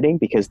handwriting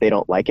because they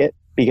don't like it,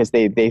 because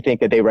they think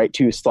that they write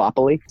too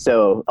sloppily.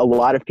 So a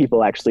lot of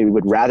people actually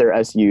would rather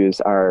us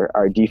use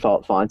our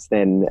default fonts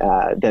than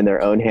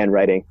their own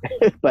handwriting.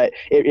 But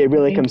it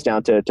really comes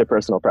down to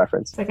personal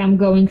preference. It's like I'm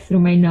going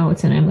through my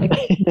notes and I'm like,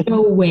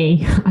 no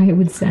way I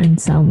would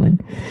send someone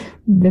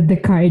the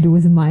card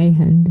with my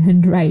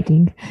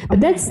handwriting.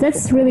 But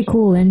that's really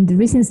cool. And the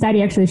recent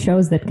study actually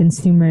shows that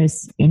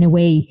consumers, in a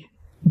way,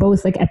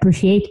 both like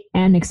appreciate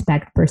and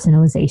expect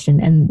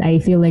personalization. And I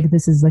feel like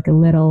this is like a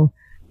little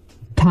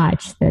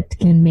touch that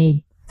can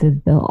make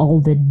all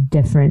the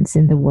difference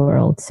in the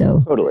world.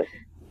 So totally.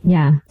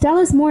 Yeah. Tell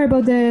us more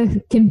about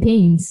the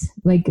campaigns.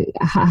 Like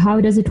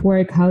how does it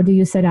work? How do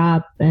you set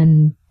up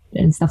and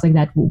stuff like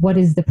that? What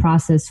is the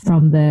process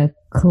from the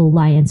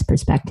client's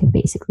perspective,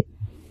 basically?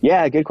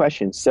 Yeah, good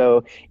question.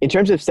 So in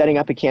terms of setting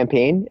up a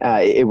campaign,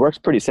 it works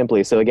pretty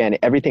simply. So again,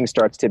 everything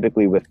starts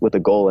typically with a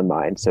goal in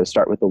mind. So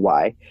start with the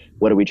why.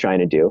 What are we trying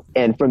to do?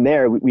 And from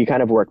there, we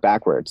kind of work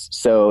backwards.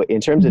 So in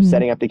terms of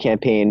setting up the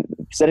campaign,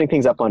 setting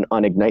things up on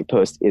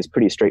Ignitepost is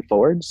pretty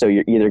straightforward. So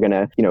you're either going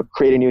to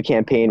create a new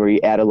campaign where you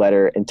add a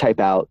letter and type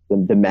out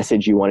the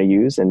message you want to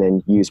use and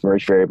then use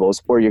merge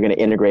variables, or you're going to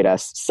integrate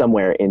us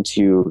somewhere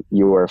into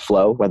your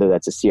flow, whether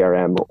that's a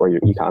CRM or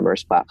your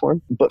e-commerce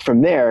platform. But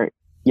from there,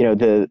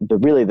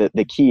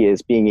 the key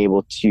is being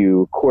able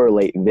to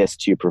correlate this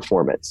to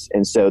performance.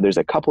 And so there's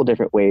a couple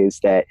different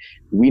ways that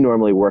we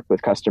normally work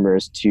with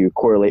customers to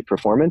correlate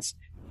performance.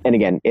 And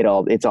again,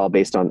 it's all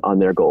based on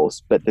their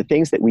goals. But the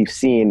things that we've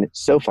seen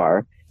so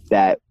far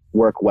that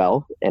work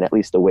well, and at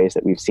least the ways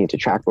that we've seen to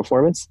track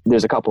performance,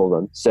 there's a couple of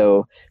them.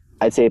 So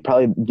I'd say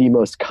probably the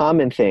most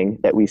common thing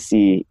that we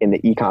see in the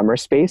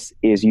e-commerce space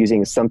is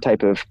using some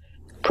type of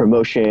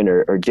promotion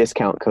or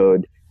discount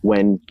code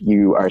when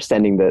you are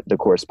sending the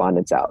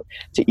correspondence out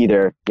to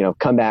either,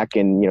 come back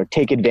and,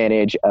 take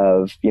advantage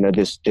of,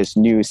 this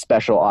new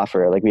special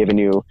offer. Like we have a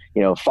new,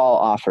 fall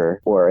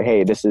offer, or,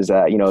 hey, this is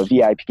a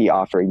VIP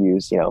offer,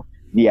 use,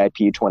 VIP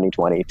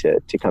 2020 to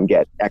come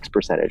get X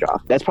percentage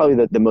off. That's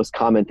probably the most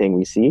common thing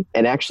we see.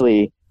 And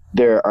actually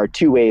there are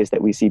two ways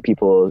that we see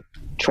people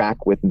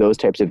track with those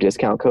types of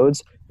discount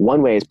codes.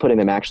 One way is putting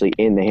them actually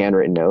in the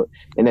handwritten note.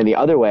 And then the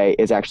other way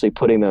is actually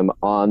putting them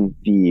on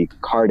the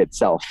card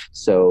itself.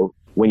 So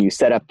when you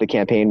set up the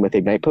campaign with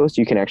Ignitepost,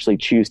 you can actually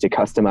choose to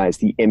customize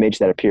the image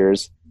that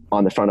appears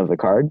on the front of the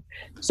card.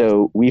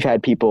 So we've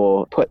had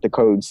people put the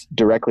codes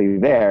directly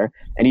there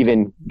and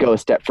even go a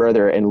step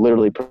further and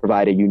literally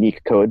provide a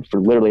unique code for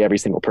literally every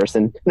single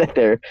person that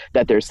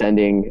they're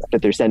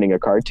sending a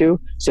card to,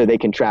 so they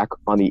can track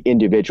on the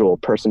individual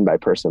person by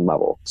person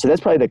level. So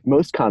that's probably the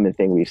most common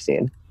thing we've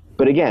seen.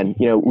 But again,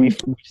 we've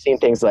seen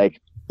things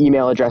like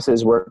email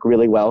addresses work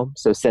really well.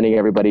 So sending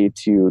everybody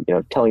to,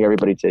 telling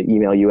everybody to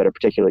email you at a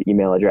particular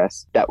email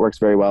address, that works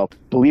very well.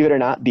 Believe it or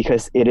not,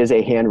 because it is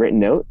a handwritten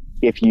note,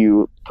 if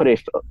you put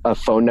a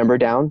phone number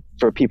down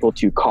for people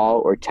to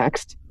call or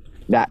text,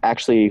 that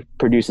actually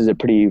produces a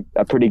pretty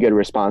good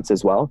response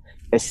as well,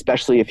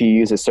 especially if you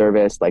use a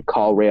service like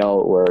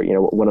CallRail or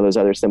one of those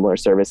other similar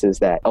services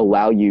that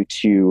allow you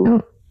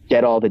to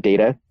get all the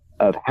data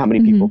of how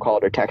many people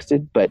called or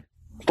texted, but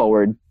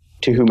forward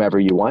to whomever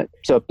you want.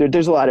 So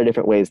there's a lot of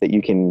different ways that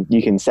you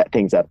can set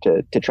things up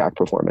to track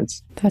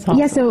performance. That's awesome.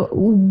 Yeah. So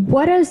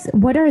what are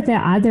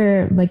the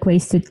other like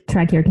ways to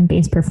track your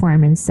campaign's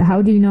performance? So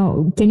how do you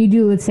know? Can you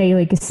do, let's say,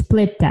 like a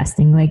split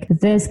testing, like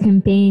this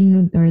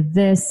campaign or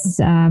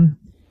this,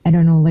 I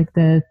don't know, like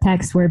the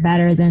texts were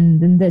better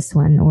than this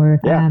one,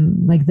 or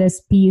like this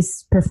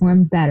piece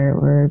performed better,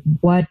 or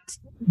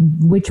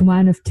which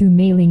one of two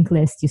mailing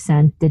lists you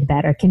sent did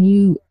better? Can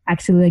you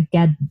actually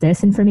get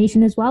this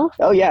information as well?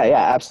 Oh yeah,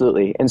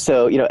 absolutely. And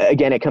so,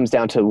 again, it comes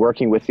down to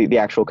working with the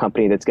actual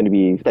company that's going to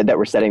be that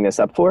we're setting this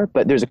up for.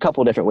 But there's a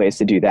couple different ways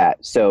to do that.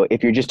 So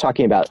if you're just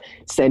talking about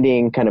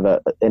sending kind of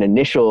an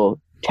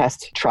initial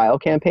test trial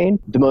campaign,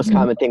 the most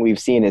common thing we've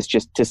seen is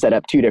just to set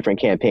up two different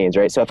campaigns,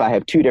 right? So if I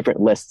have two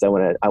different lists I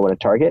want to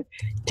target,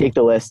 take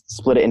the list,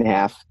 split it in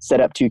half, set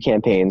up two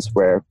campaigns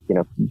where,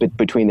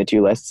 between the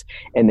two lists,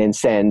 and then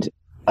send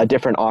a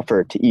different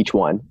offer to each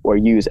one, or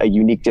use a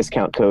unique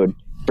discount code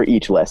for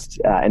each list.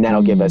 And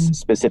that'll give us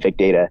specific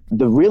data.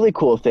 The really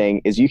cool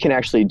thing is you can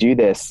actually do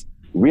this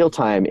real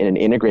time in an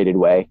integrated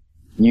way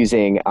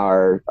using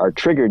our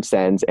triggered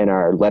sends and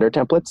our letter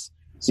templates.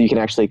 So you can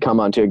actually come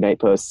onto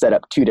Ignitepost, set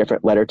up two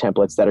different letter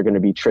templates that are going to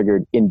be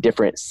triggered in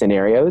different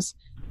scenarios.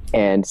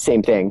 And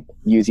same thing,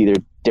 use either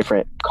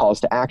different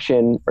calls to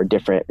action or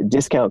different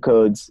discount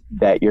codes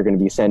that you're going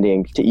to be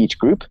sending to each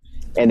group.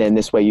 And then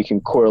this way you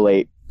can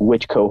correlate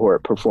which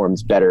cohort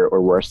performs better or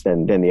worse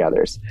than the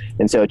others.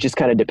 And so it just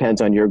kind of depends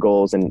on your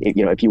goals. And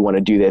if you want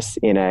to do this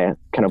in a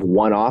kind of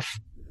one-off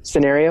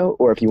scenario,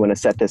 or if you want to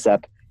set this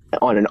up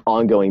on an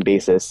ongoing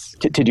basis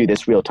to do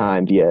this real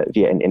time via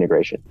an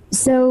integration.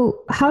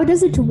 So how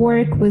does it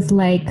work with,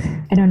 like,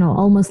 I don't know,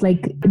 almost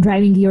like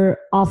driving your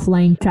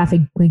offline traffic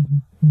like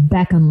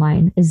back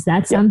online? Is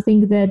that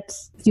something that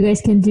you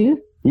guys can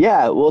do?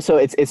 Yeah, well, so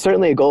it's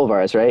certainly a goal of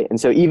ours, right? And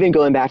so even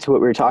going back to what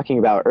we were talking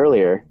about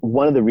earlier,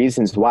 one of the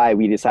reasons why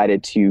we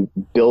decided to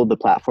build the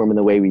platform in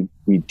the way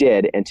we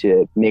did, and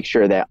to make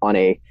sure that on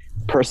a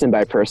person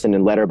by person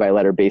and letter by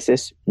letter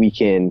basis, we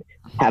can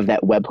have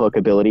that webhook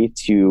ability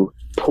to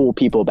pull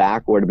people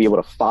back or to be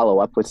able to follow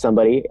up with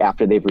somebody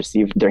after they've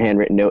received their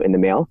handwritten note in the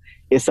mail,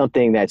 is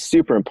something that's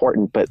super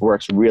important, but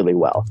works really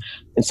well.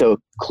 And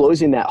so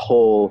closing that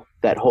whole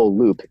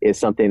loop is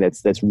something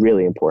that's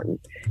really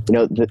important.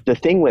 The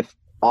thing with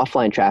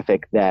offline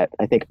traffic that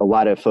I think a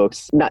lot of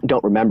folks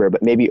don't remember,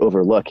 but maybe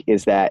overlook,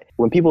 is that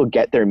when people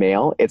get their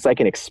mail, it's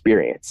like an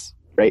experience,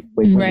 right?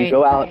 When you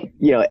go out,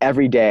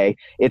 every day,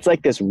 it's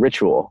like this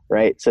ritual,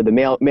 right? So the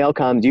mail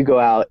comes, you go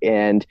out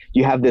and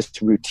you have this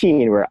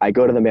routine where I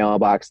go to the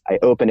mailbox, I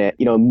open it.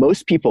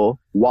 Most people,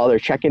 while they're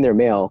checking their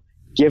mail,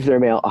 give their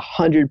mail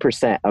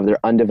 100% of their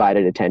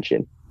undivided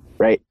attention,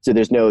 right? So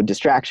there's no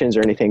distractions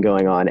or anything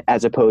going on,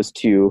 as opposed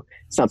to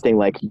something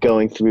like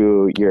going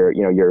through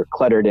your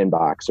cluttered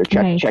inbox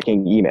or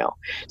checking email.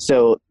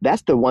 So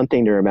that's the one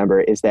thing to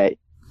remember, is that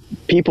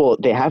people,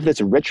 they have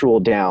this ritual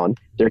down.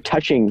 They're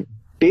touching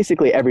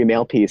basically every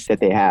mail piece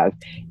that they have,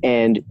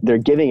 and they're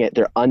giving it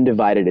their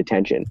undivided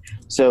attention.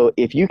 So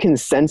if you can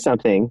send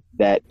something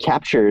that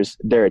captures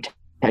their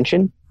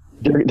attention,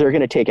 they're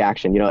going to take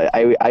action.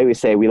 I always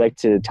say, we like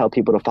to tell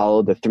people to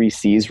follow the 3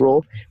 C's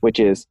rule, which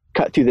is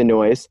cut through the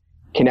noise,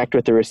 connect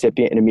with the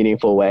recipient in a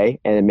meaningful way,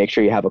 and then make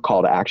sure you have a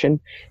call to action.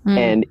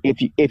 And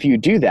if you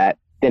do that,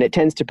 then it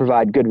tends to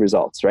provide good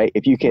results, right?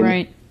 If you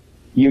can,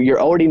 you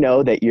already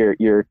know that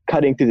you're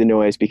cutting through the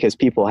noise because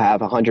people have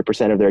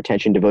 100% of their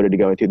attention devoted to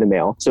going through the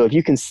mail. So if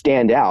you can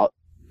stand out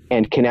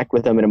and connect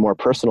with them in a more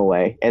personal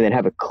way, and then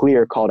have a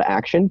clear call to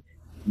action,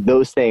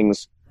 those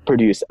things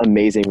produce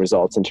amazing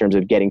results in terms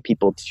of getting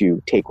people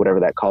to take whatever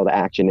that call to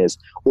action is,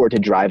 or to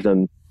drive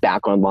them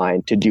back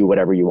online to do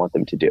whatever you want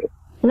them to do.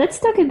 Let's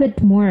talk a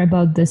bit more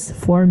about this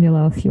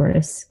formula of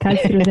yours. Cut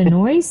through the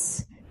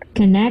noise,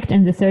 connect,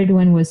 and the third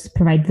one was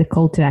provide the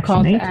call to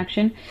action, right? To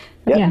action.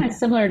 That's kind of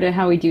similar to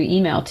how we do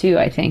email too,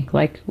 I think.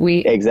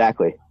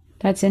 Exactly.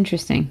 That's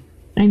interesting.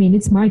 I mean,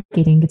 it's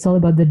marketing. It's all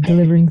about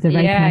delivering the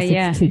right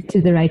message to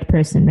the right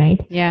person,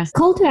 right? Yeah.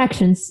 Call to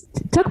actions.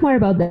 Talk more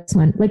about this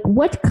one. Like,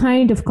 what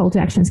kind of call to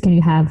actions can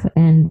you have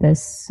in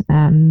this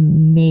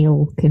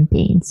mail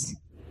campaigns?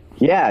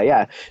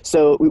 Yeah.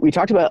 So we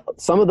talked about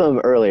some of them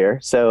earlier.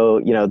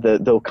 So,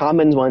 the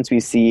common ones we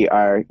see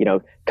are,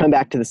 come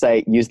back to the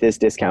site, use this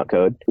discount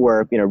code,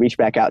 or, reach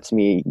back out to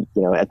me,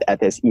 at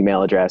this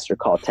email address, or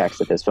call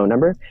text at this phone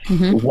number.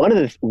 One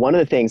of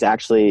the things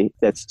actually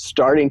that's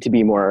starting to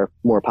be more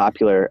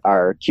popular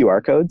are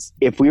QR codes.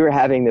 If we were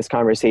having this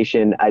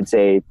conversation, I'd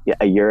say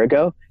a year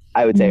ago,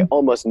 I would say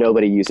almost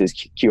nobody uses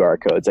QR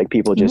codes. Like,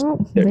 people just,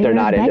 they're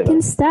not into them. Back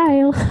in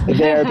style.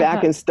 They're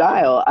back in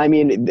style. I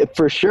mean,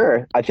 for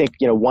sure. I think,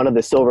 one of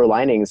the silver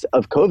linings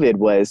of COVID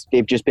was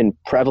they've just been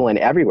prevalent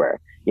everywhere.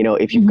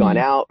 if you've gone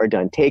out or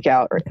done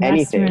takeout or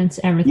anything. Restaurants,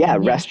 everything. Yeah,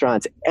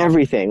 restaurants,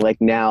 everything. Like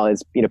now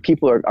is,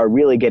 people are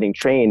really getting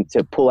trained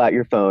to pull out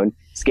your phone,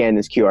 scan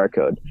this QR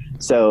code.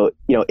 So,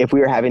 if we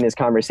were having this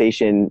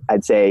conversation,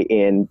 I'd say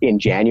in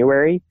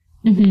January,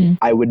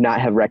 I would not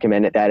have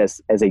recommended that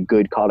as a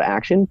good call to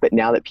action. But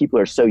now that people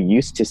are so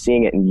used to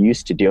seeing it and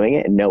used to doing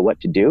it and know what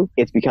to do,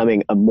 it's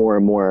becoming a more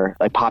and more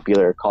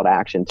popular call to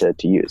action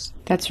to use.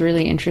 That's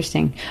really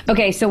interesting.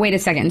 Okay, so wait a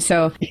second.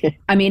 So,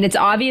 I mean, it's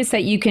obvious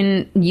that you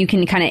can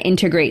kind of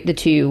integrate the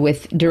two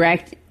with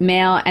direct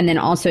mail and then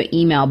also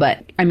email.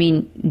 But I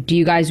mean, do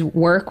you guys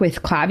work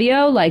with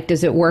Klaviyo? Like,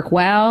 does it work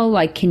well?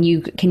 Like, can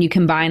you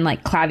combine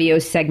like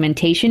Klaviyo's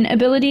segmentation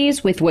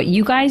abilities with what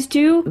you guys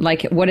do?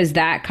 Like, what does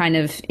that kind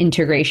of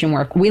integration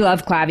work? We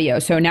love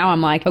Klaviyo. So now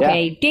I'm like,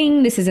 okay,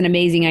 ding, this is an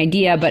amazing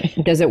idea, but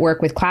does it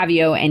work with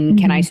Klaviyo? And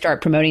can I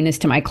start promoting this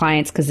to my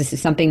clients? Because this is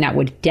something that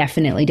would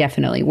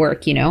definitely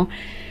work,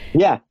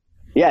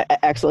 Yeah,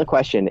 excellent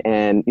question.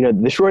 And,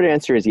 the short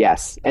answer is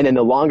yes. And then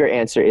the longer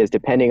answer is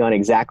depending on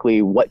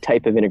exactly what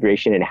type of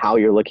integration and how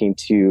you're looking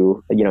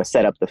to,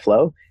 set up the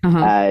flow,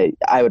 I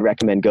would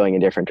recommend going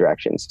in different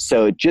directions.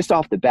 So just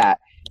off the bat,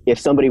 if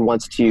somebody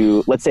wants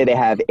to, let's say they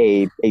have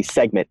a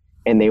segment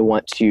and they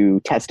want to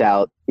test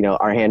out,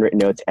 our handwritten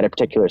notes at a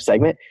particular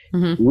segment,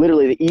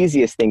 literally the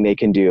easiest thing they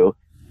can do,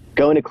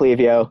 go into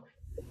Klaviyo,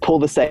 pull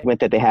the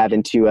segment that they have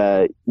into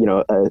a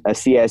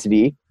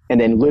CSV, and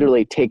then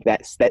literally take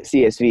that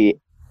CSV,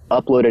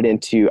 upload it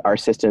into our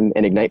system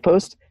in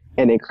Ignitepost,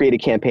 and then create a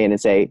campaign and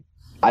say,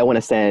 I want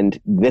to send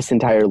this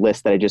entire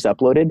list that I just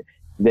uploaded,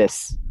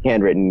 this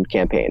handwritten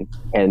campaign,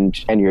 and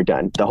you're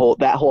done.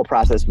 That whole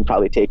process would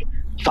probably take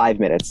 5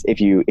 minutes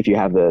if you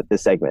have the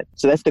segment.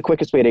 So that's the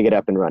quickest way to get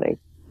up and running.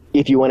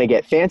 If you want to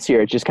get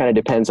fancier, it just kind of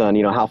depends on,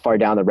 how far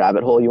down the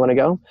rabbit hole you want to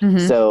go.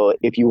 So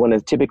if you want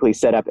to typically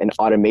set up an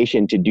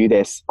automation to do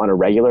this on a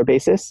regular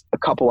basis, a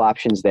couple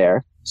options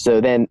there.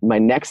 So then my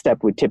next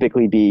step would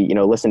typically be,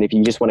 listen, if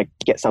you just want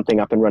to get something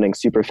up and running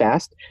super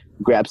fast,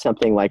 grab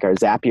something like our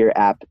Zapier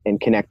app and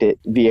connect it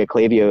via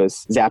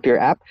Klaviyo's Zapier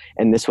app.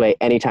 And this way,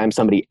 anytime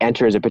somebody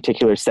enters a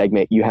particular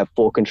segment, you have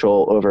full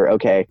control over,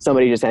 okay,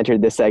 somebody just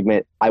entered this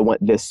segment, I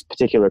want this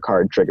particular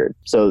card triggered.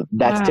 So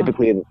that's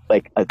typically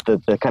like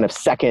the kind of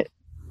second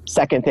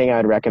thing I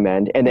would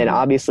recommend. And then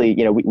obviously,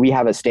 we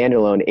have a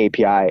standalone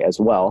API as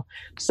well.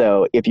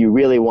 So if you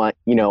really want,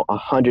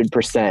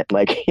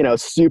 100%,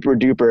 super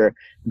duper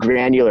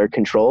granular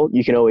control,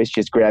 you can always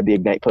just grab the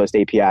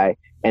Ignitepost API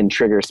and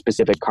trigger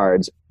specific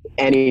cards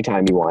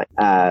anytime you want.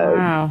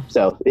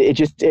 So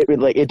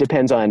it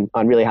depends on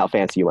really how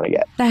fancy you want to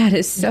get. That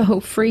is so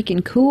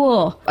freaking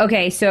cool.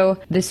 Okay, so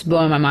this is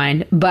blowing my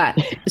mind. But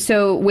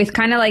so with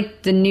kind of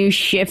like the new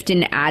shift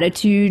in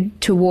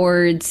attitude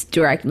towards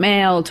direct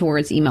mail,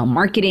 towards email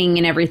marketing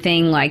and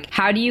everything, like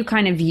how do you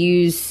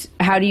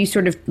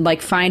sort of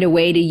like find a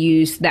way to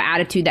use the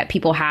attitude that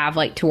people have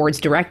like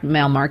towards direct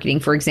mail marketing,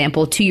 for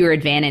example, to your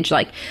advantage?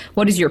 Like,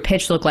 what does your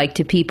pitch look like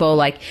to people?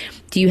 Like,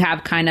 do you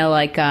have kind of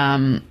like,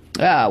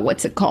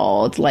 what's it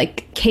called?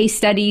 Like case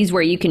studies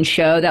where you can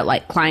show that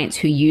like clients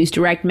who use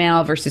direct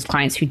mail versus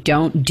clients who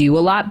don't do a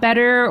lot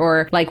better?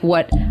 Or like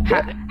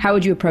how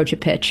would you approach a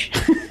pitch?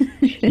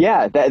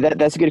 Yeah,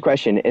 that's a good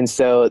question. And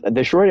so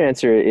the short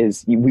answer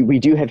is we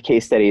do have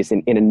case studies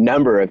in a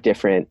number of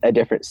different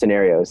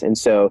scenarios. And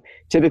so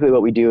typically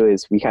what we do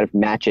is we kind of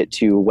match it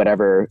to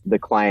whatever the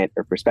client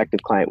or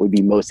prospective client would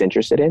be most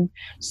interested in.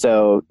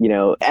 So,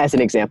 as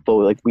an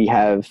example, like we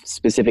have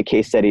specific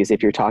case studies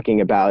if you're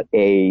talking about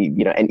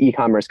an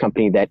e-commerce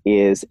company that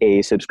is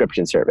a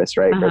subscription service,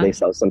 right? Or they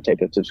sell some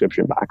type of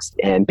subscription box.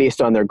 And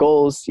based on their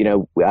goals,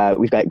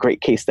 we've got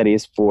great case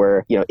studies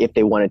for, if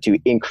they wanted to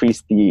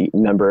increase the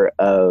number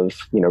of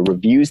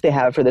reviews they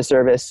have for the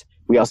service.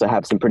 We also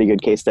have some pretty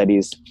good case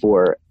studies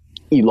for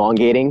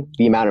elongating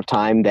the amount of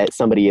time that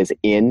somebody is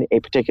in a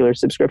particular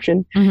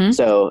subscription.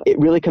 So it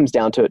really comes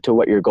down to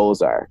what your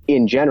goals are.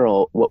 In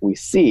general, what we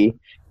see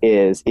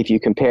is if you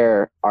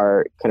compare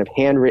our kind of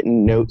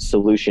handwritten note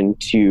solution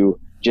to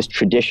just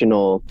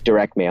traditional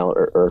direct mail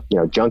or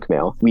junk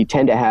mail, we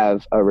tend to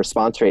have a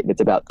response rate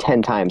that's about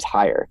 10 times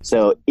higher.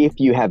 So if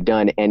you have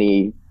done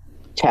any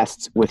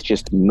tests with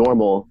just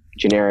normal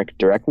generic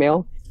direct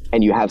mail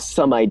and you have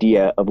some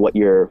idea of what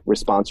your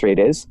response rate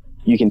is,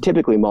 you can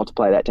typically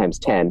multiply that times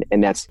 10.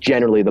 And that's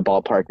generally the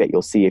ballpark that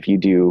you'll see if you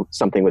do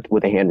something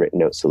with a handwritten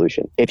note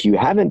solution. If you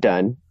haven't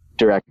done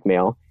direct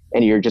mail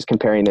and you're just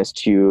comparing this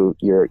to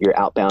your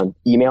outbound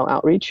email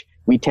outreach,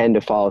 we tend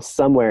to fall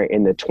somewhere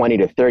in the 20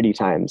 to 30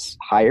 times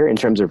higher in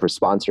terms of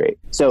response rate.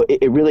 So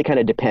it really kind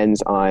of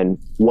depends on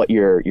what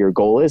your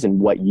goal is and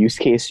what use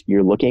case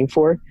you're looking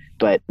for.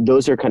 But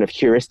those are kind of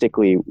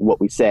heuristically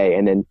what we say.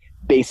 And then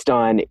based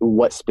on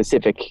what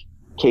specific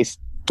case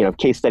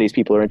studies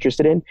people are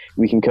interested in,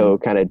 we can go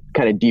kind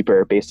of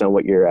deeper based on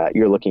what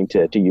you're looking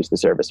to use the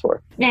service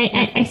for.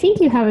 I think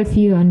you have a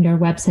few on your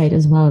website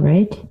as well,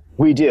 right?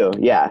 We do,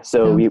 yeah.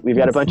 So we've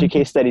got a bunch of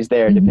case studies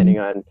there, depending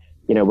on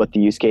what the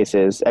use case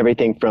is.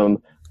 Everything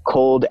from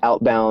cold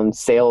outbound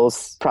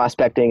sales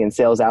prospecting and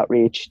sales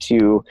outreach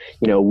to,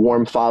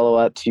 warm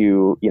follow-up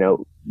to,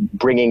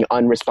 bringing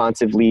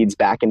unresponsive leads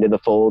back into the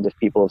fold if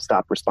people have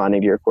stopped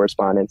responding to your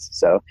correspondence.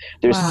 So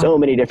there's so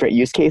many different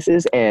use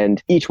cases,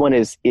 and each one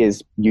is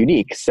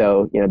unique.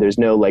 So, there's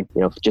no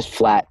just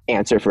flat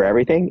answer for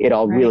everything. It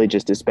all really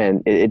just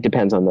it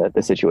depends on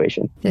the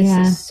situation. This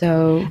is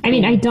so I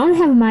mean, I don't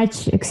have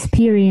much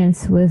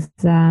experience with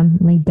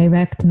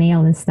direct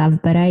mail and stuff,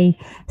 but I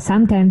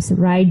sometimes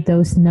write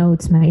those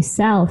notes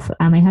myself.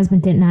 My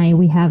husband and I,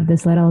 we have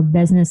this little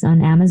business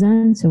on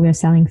Amazon. So we're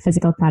selling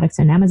physical products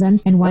on Amazon.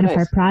 And one of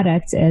our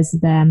products is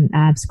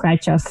the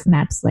scratch of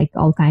maps, like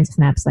all kinds of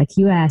maps, like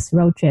US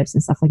road trips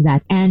and stuff like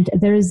that. And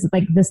there's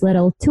like this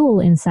little tool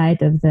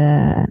inside of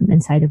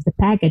the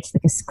package,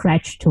 like a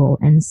scratch tool.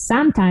 And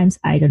sometimes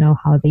I don't know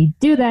how they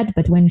do that,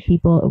 but when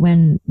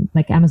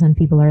Amazon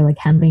people are like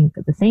handling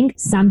the thing,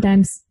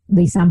 sometimes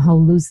they somehow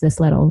lose this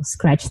little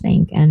scratch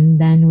thing.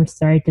 And then we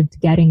started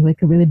getting like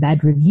really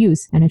bad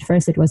reviews. And at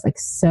first it was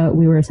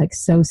we were like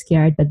so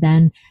scared, but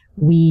then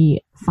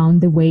we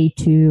found the way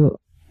to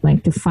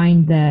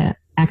find the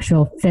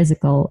actual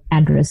physical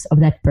address of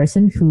that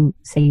person who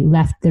say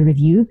left the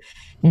review,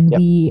 and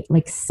we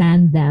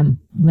send them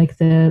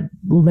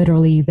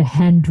literally the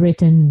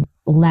handwritten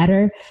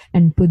letter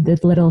and put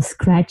that little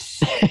scratch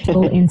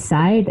tool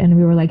inside. And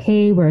we were like,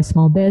 hey, we're a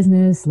small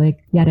business,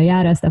 yada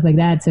yada, stuff like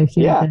that. So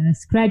here's the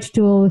scratch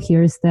tool,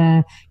 here's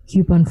the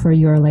coupon for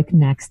your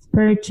next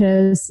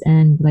purchase,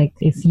 and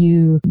if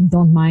you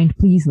don't mind,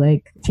 please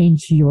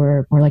change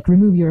your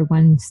remove your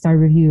 1-star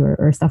review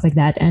or stuff like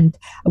that. And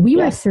we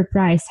were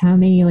surprised how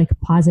many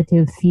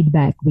positive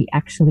feedback we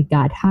actually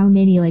got, how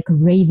many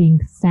raving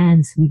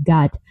fans we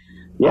got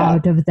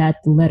out of that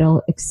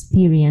little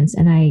experience.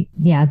 And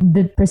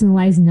the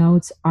personalized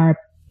notes are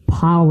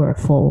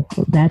powerful.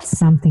 That's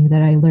something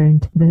that I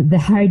learned the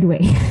hard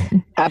way.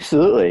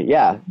 Absolutely.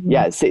 Yeah.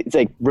 It's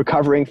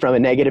recovering from a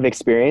negative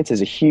experience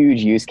is a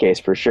huge use case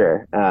for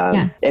sure.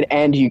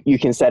 And you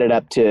can set it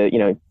up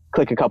to,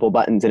 click a couple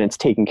buttons and it's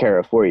taken care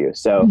of for you.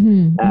 So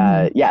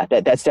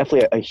that's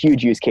definitely a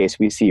huge use case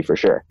we see for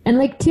sure.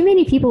 And too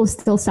many people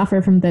still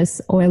suffer from this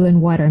oil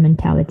and water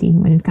mentality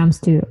when it comes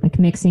to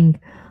mixing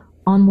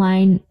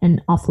online and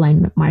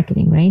offline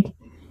marketing, right?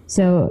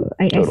 So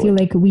I feel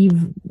like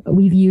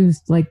we've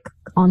used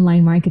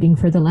online marketing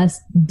for the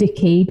last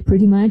decade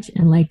pretty much,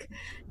 and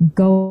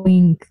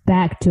going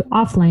back to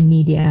offline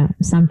media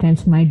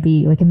sometimes might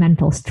be a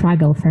mental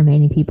struggle for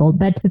many people.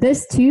 But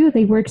this too,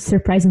 they work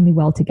surprisingly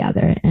well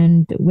together.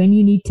 And when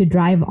you need to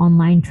drive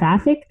online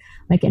traffic,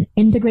 an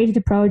integrated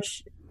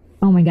approach,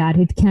 oh my God,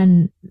 it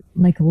can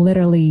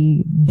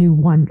literally do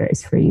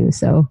wonders for you.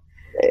 So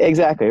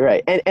exactly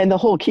right. And the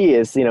whole key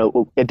is,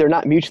 they're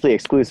not mutually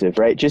exclusive,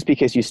 right? Just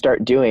because you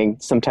start doing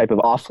some type of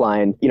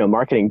offline,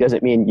 marketing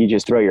doesn't mean you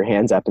just throw your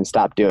hands up and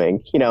stop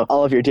doing,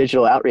 all of your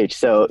digital outreach.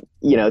 So,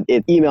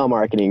 email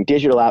marketing,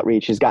 digital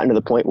outreach has gotten to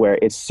the point where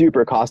it's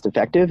super cost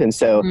effective. And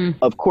so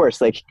of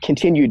course,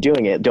 continue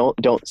doing it.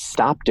 Don't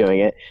stop doing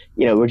it.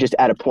 We're just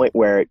at a point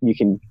where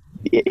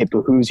it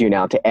behooves you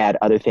now to add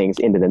other things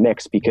into the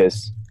mix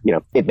because,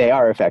 if they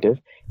are effective.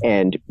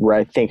 And we're,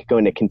 I think,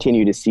 going to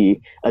continue to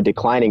see a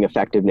declining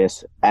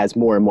effectiveness as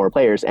more and more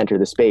players enter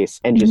the space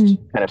and just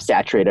kind of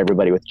saturate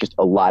everybody with just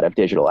a lot of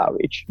digital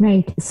outreach.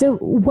 Right. So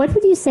what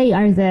would you say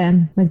are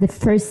the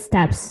first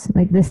steps,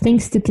 the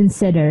things to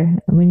consider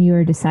when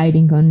you're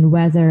deciding on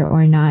whether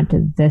or not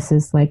this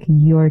is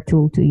your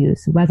tool to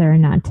use, whether or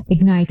not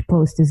Ignite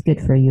Post is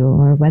good for you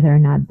or whether or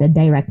not the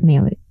direct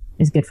mail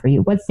is good for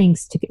you? What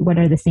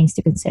are the things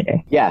to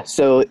consider? Yeah.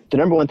 So the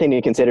number one thing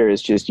to consider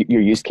is just your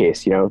use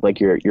case, your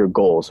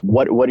goals.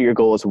 What are your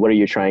goals? What are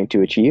you trying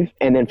to achieve?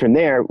 And then from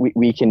there,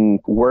 we can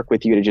work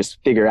with you to just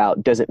figure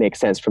out, does it make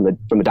sense from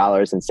a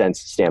dollars and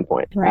cents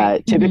standpoint?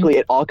 Right. Typically,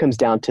 it all comes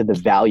down to the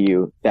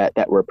value that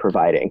we're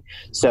providing.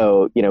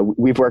 So,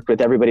 we've worked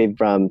with everybody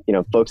from,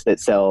 folks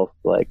that sell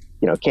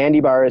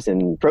candy bars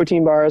and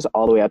protein bars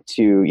all the way up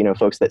to,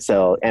 folks that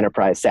sell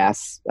enterprise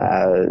SaaS,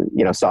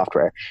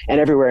 software and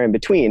everywhere in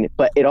between.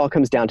 But it all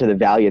comes down to the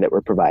value that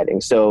we're providing.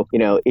 So,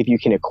 if you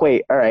can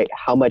equate, all right,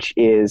 how much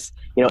is,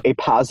 a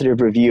positive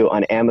review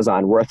on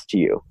Amazon worth to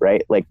you,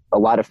 right? A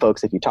lot of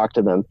folks, if you talk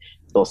to them,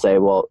 they'll say,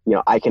 well,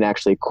 I can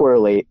actually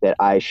correlate that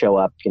I show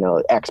up,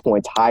 X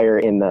points higher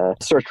in the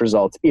search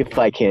results if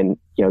I can,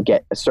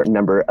 get a certain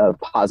number of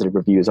positive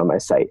reviews on my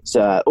site,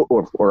 so,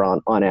 or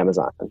on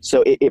Amazon.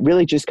 So it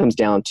really just comes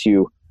down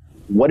to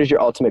what is your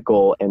ultimate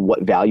goal and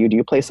what value do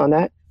you place on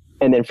that?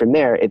 And then from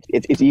there,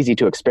 it's easy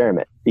to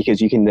experiment because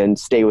you can then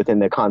stay within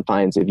the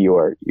confines of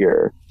your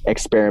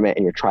experiment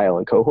and your trial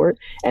and cohort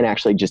and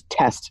actually just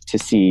test to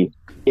see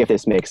if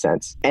this makes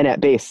sense. And at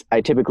base,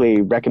 I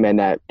typically recommend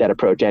that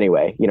approach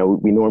anyway.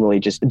 We normally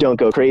just don't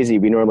go crazy.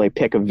 We normally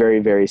pick a very,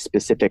 very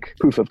specific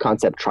proof of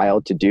concept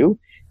trial to do.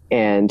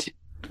 And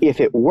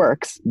if it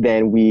works,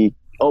 then we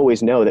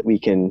always know that we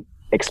can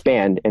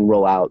expand and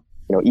roll out,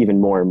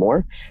 even more and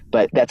more.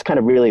 But that's kind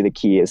of really the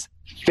key is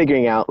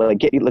figuring out,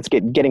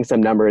 getting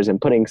some numbers and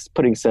putting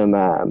some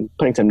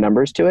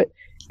numbers to it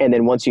And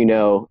then once you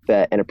know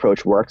that an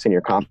approach works and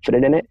you're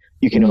confident in it,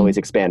 you can always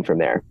expand from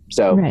there.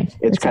 So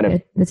it's kind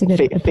of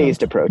a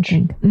phased approach.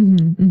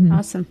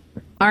 Awesome.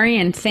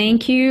 Aryan,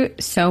 thank you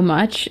so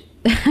much.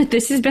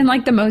 This has been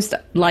like the most,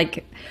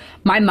 like,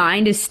 my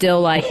mind is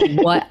still like,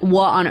 what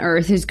on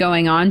earth is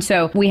going on?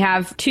 So we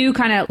have two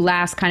kind of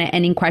last kind of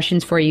ending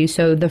questions for you.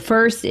 So the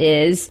first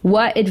is,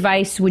 what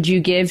advice would you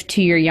give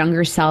to your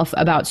younger self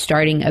about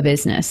starting a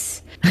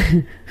business?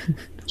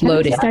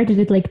 Loaded. You started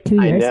it like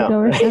 2 years ago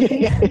or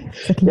something.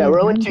 Yeah,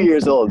 we're only 2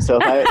 years old. So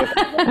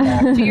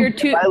to your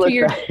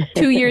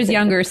 2 years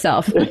younger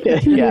self.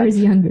 2 years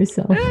younger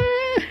self.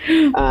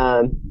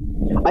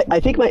 I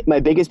think my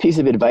biggest piece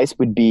of advice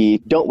would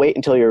be, don't wait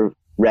until you're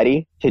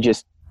ready to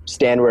just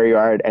stand where you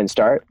are and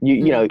start.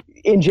 You know,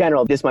 in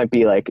general, this might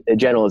be like a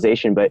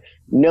generalization, but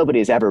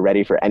nobody's ever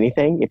ready for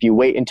anything. If you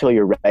wait until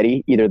you're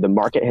ready, either the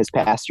market has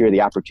passed you or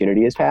the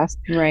opportunity has passed.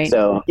 Right.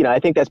 So, you know, I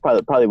think that's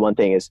probably one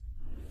thing is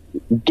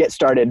get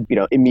started, you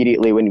know,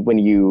 immediately when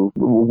you,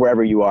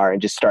 wherever you are,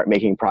 and just start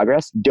making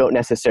progress. Don't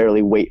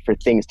necessarily wait for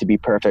things to be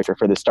perfect or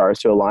for the stars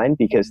to align,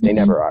 because they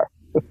never are.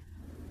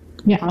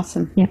 Yeah.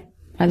 Awesome. Yeah.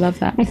 I love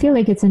that. I feel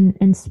like it's an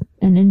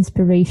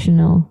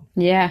inspirational,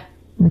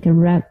 like a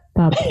wrap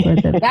up for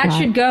the that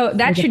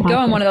should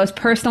go in one of those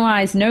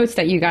personalized notes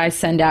that you guys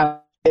send out.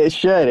 It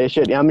should.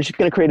 Yeah, I'm just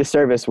going to create a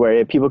service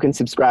where people can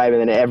subscribe,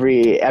 and then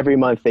every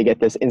month they get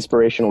this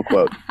inspirational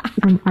quote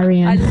from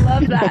Aryan. I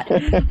love that.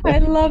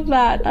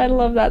 I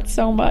love that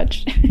so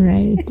much.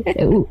 Right.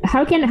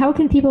 How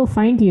can people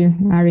find you,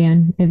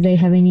 Aryan, if they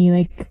have any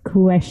like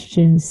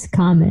questions,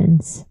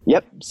 comments?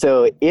 Yep.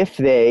 So if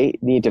they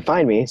need to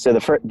find me, so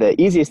the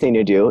easiest thing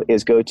to do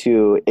is go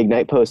to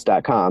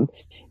ignitepost.com.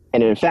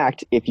 And in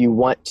fact, if you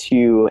want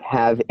to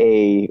have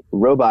a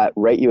robot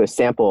write you a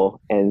sample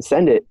and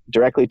send it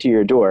directly to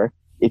your door,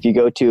 if you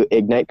go to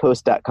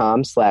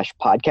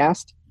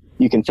ignitepost.com/podcast,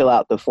 you can fill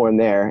out the form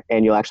there,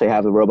 and you'll actually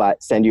have the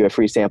robot send you a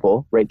free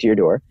sample right to your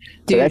door.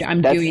 Dude, so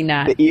I'm doing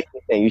that. The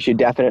easiest thing. You should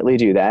definitely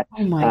do that.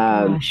 Oh my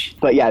gosh.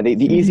 But yeah, the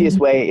easiest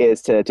way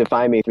is to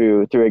find me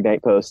through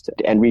Ignite Post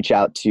and reach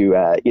out to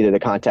either the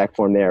contact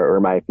form there, or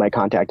my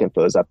contact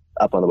info is up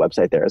on the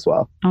website there as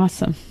well.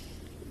 Awesome.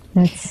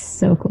 That's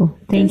so cool.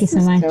 Thank you so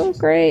much. So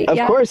great. Of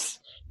course.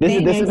 This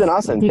has been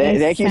awesome.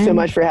 Thank you so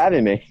much for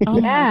having me. Oh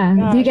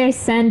yeah. Do you guys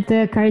send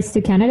the cards to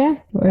Canada,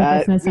 or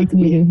that's not something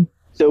you do?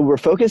 So we're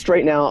focused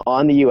right now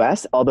on the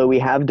US, although we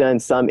have done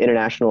some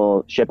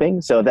international shipping.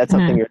 So if that's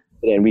something you're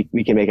interested in,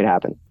 we can make it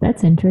happen.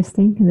 That's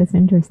interesting.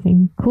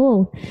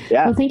 Cool.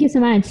 Yeah. Well, thank you so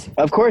much.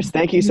 Of course.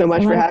 Thank you so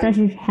much for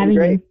having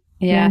me.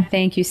 Yeah,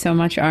 thank you so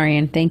much,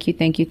 Aryan. Thank you.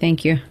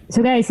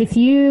 So guys, if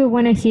you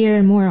want to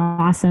hear more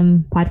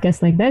awesome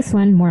podcasts like this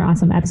one, more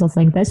awesome episodes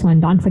like this one,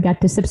 don't forget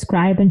to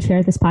subscribe and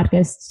share this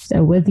podcast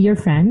with your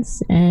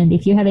friends. And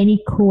if you have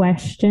any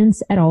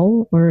questions at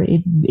all, or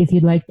if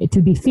you'd like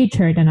to be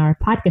featured in our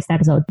podcast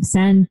episode,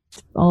 send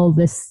all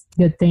this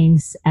good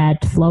things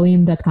at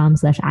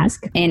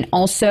flowium.com/ask. And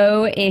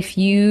also, if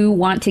you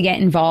want to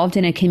get involved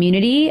in a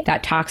community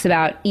that talks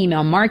about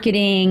email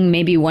marketing,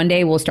 maybe one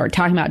day we'll start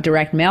talking about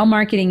direct mail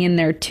marketing in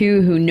there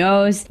too, who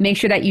knows, make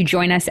sure that you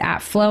join us at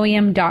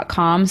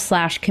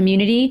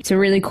flowium.com/community. It's a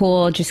really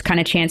cool just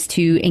kind of chance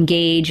to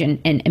engage and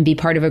be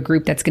part of a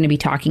group that's going to be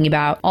talking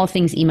about all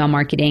things email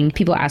marketing.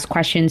 People ask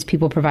questions,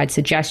 people provide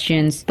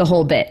suggestions, the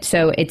whole bit.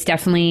 So it's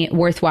definitely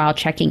worthwhile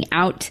checking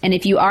out. And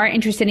if you are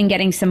interested in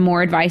getting some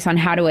more advice on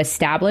how to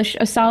establish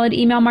a solid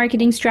email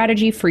marketing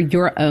strategy for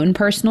your own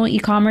personal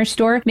e-commerce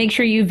store, make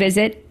sure you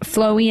visit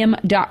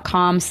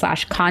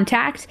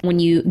flowium.com/contact. When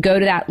you go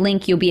to that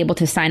link, you'll be able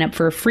to sign up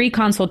for a free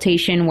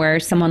consultation where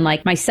someone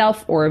like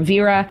myself or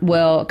Vera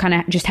will kind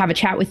of just have a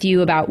chat with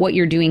you about what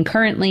you're doing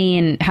currently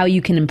and how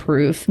you can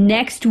improve.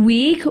 Next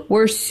week,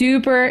 we're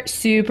super,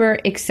 super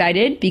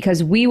excited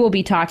because we will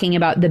be talking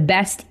about the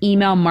best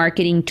email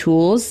marketing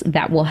tools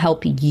that will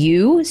help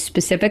you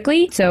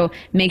specifically. So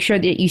make sure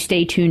that you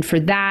stay tuned for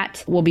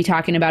that. We'll be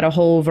talking about a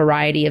whole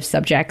variety of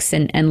subjects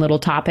and little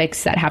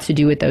topics that have to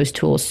do with those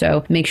tools.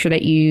 So make sure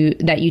that you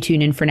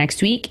tune in for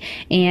next week.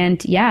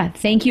 And yeah,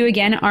 thank you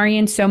again,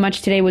 Aryan, so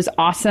much. Today was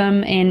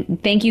awesome. And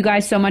thank you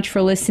guys so much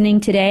for listening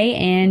today.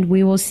 And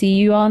we will see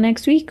you all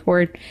next week,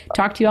 or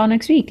talk to you all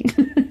next week.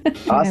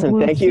 Awesome.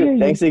 Thank you.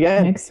 Thanks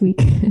again. Next week.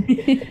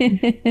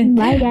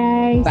 Bye,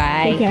 guys.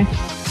 Bye. Take care.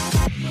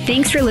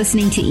 Thanks for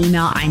listening to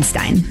Email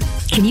Einstein.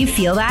 Can you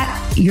feel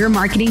that? Your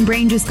marketing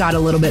brain just got a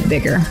little bit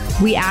bigger.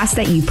 We ask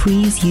that you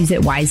please use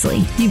it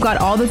wisely. You've got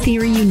all the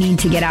theory you need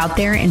to get out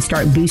there and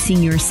start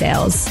boosting your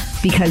sales,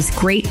 because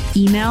great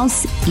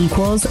emails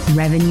equals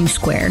revenue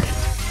squared.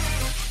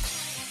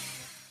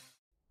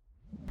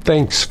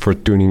 Thanks for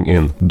tuning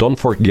in. Don't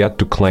forget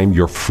to claim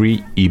your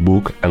free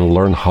ebook and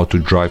learn how to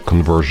drive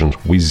conversions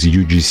with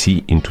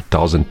UGC in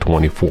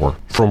 2024.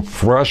 From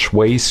fresh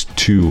ways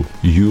to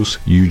use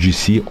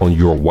UGC on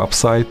your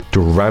website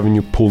to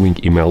revenue pulling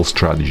email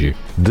strategy.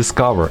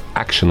 Discover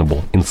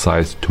actionable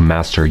insights to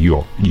master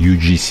your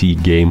UGC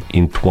game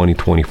in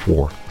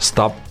 2024.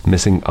 Stop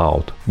missing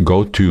out.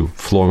 Go to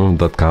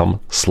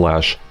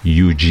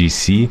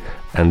flowium.com/UGC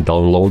and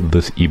download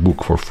this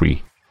ebook for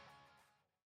free.